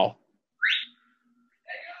pal.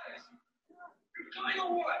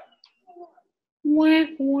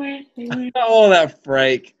 Oh, that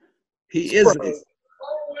Frank. He's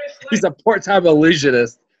a part-time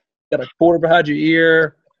illusionist. Got a quarter behind your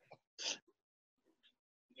ear.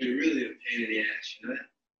 You're really a pain in the ass, you know that?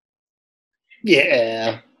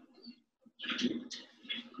 Yeah.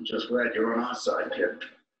 I'm just glad you're on our side, kid.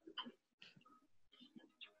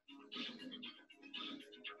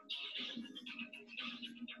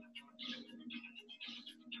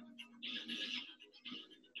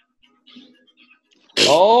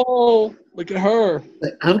 Oh, look at her.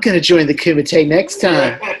 I'm going to join the Kumite next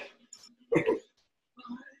time.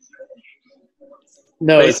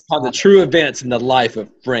 No, Based it's upon the not. true events in the life of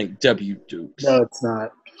Frank W. Dukes. No, it's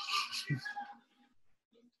not.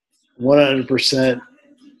 100%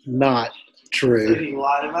 not true. Did he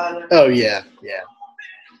lie about it? Oh, yeah, yeah.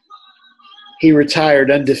 He retired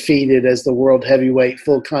undefeated as the world heavyweight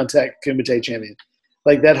full contact Kumite champion.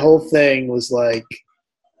 Like, that whole thing was, like,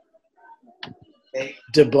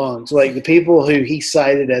 debunked. Like, the people who he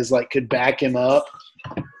cited as, like, could back him up,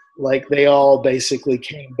 like, they all basically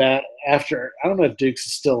came back after. I don't know if Dukes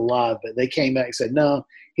is still alive, but they came back and said, no,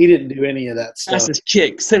 he didn't do any of that stuff. Fastest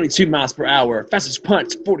kick, 72 miles per hour. Fastest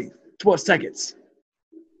punch, 12 seconds.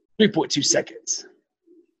 3.2 seconds.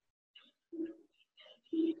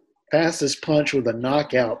 Fastest punch with a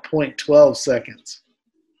knockout, 0.12 seconds.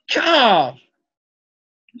 God.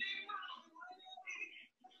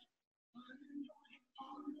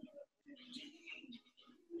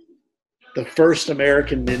 The first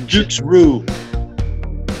American ninja. Duke's Rue.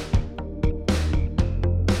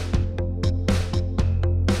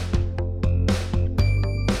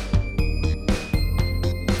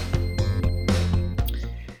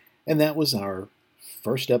 And that was our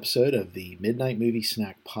first episode of the Midnight Movie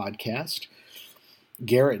Snack podcast.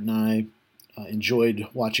 Garrett and I enjoyed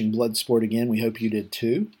watching Bloodsport again. We hope you did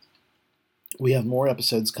too. We have more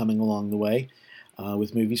episodes coming along the way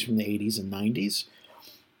with movies from the 80s and 90s.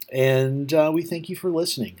 And we thank you for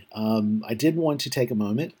listening. I did want to take a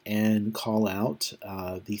moment and call out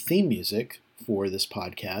the theme music for this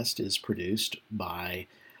podcast is produced by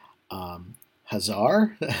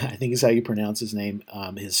Hazar, I think is how you pronounce his name,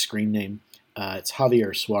 his screen name. It's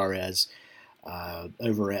Javier Suarez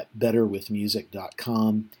over at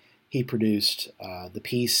betterwithmusic.com. He produced the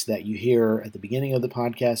piece that you hear at the beginning of the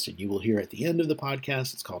podcast and you will hear at the end of the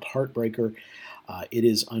podcast. It's called Heartbreaker. It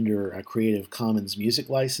is under a Creative Commons music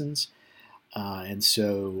license. And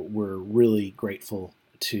so we're really grateful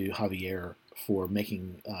to Javier for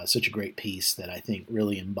making such a great piece that I think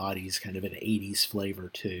really embodies kind of an 80s flavor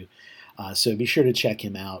too. So be sure to check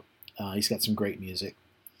him out. He's got some great music.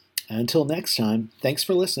 Until next time, thanks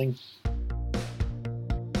for listening.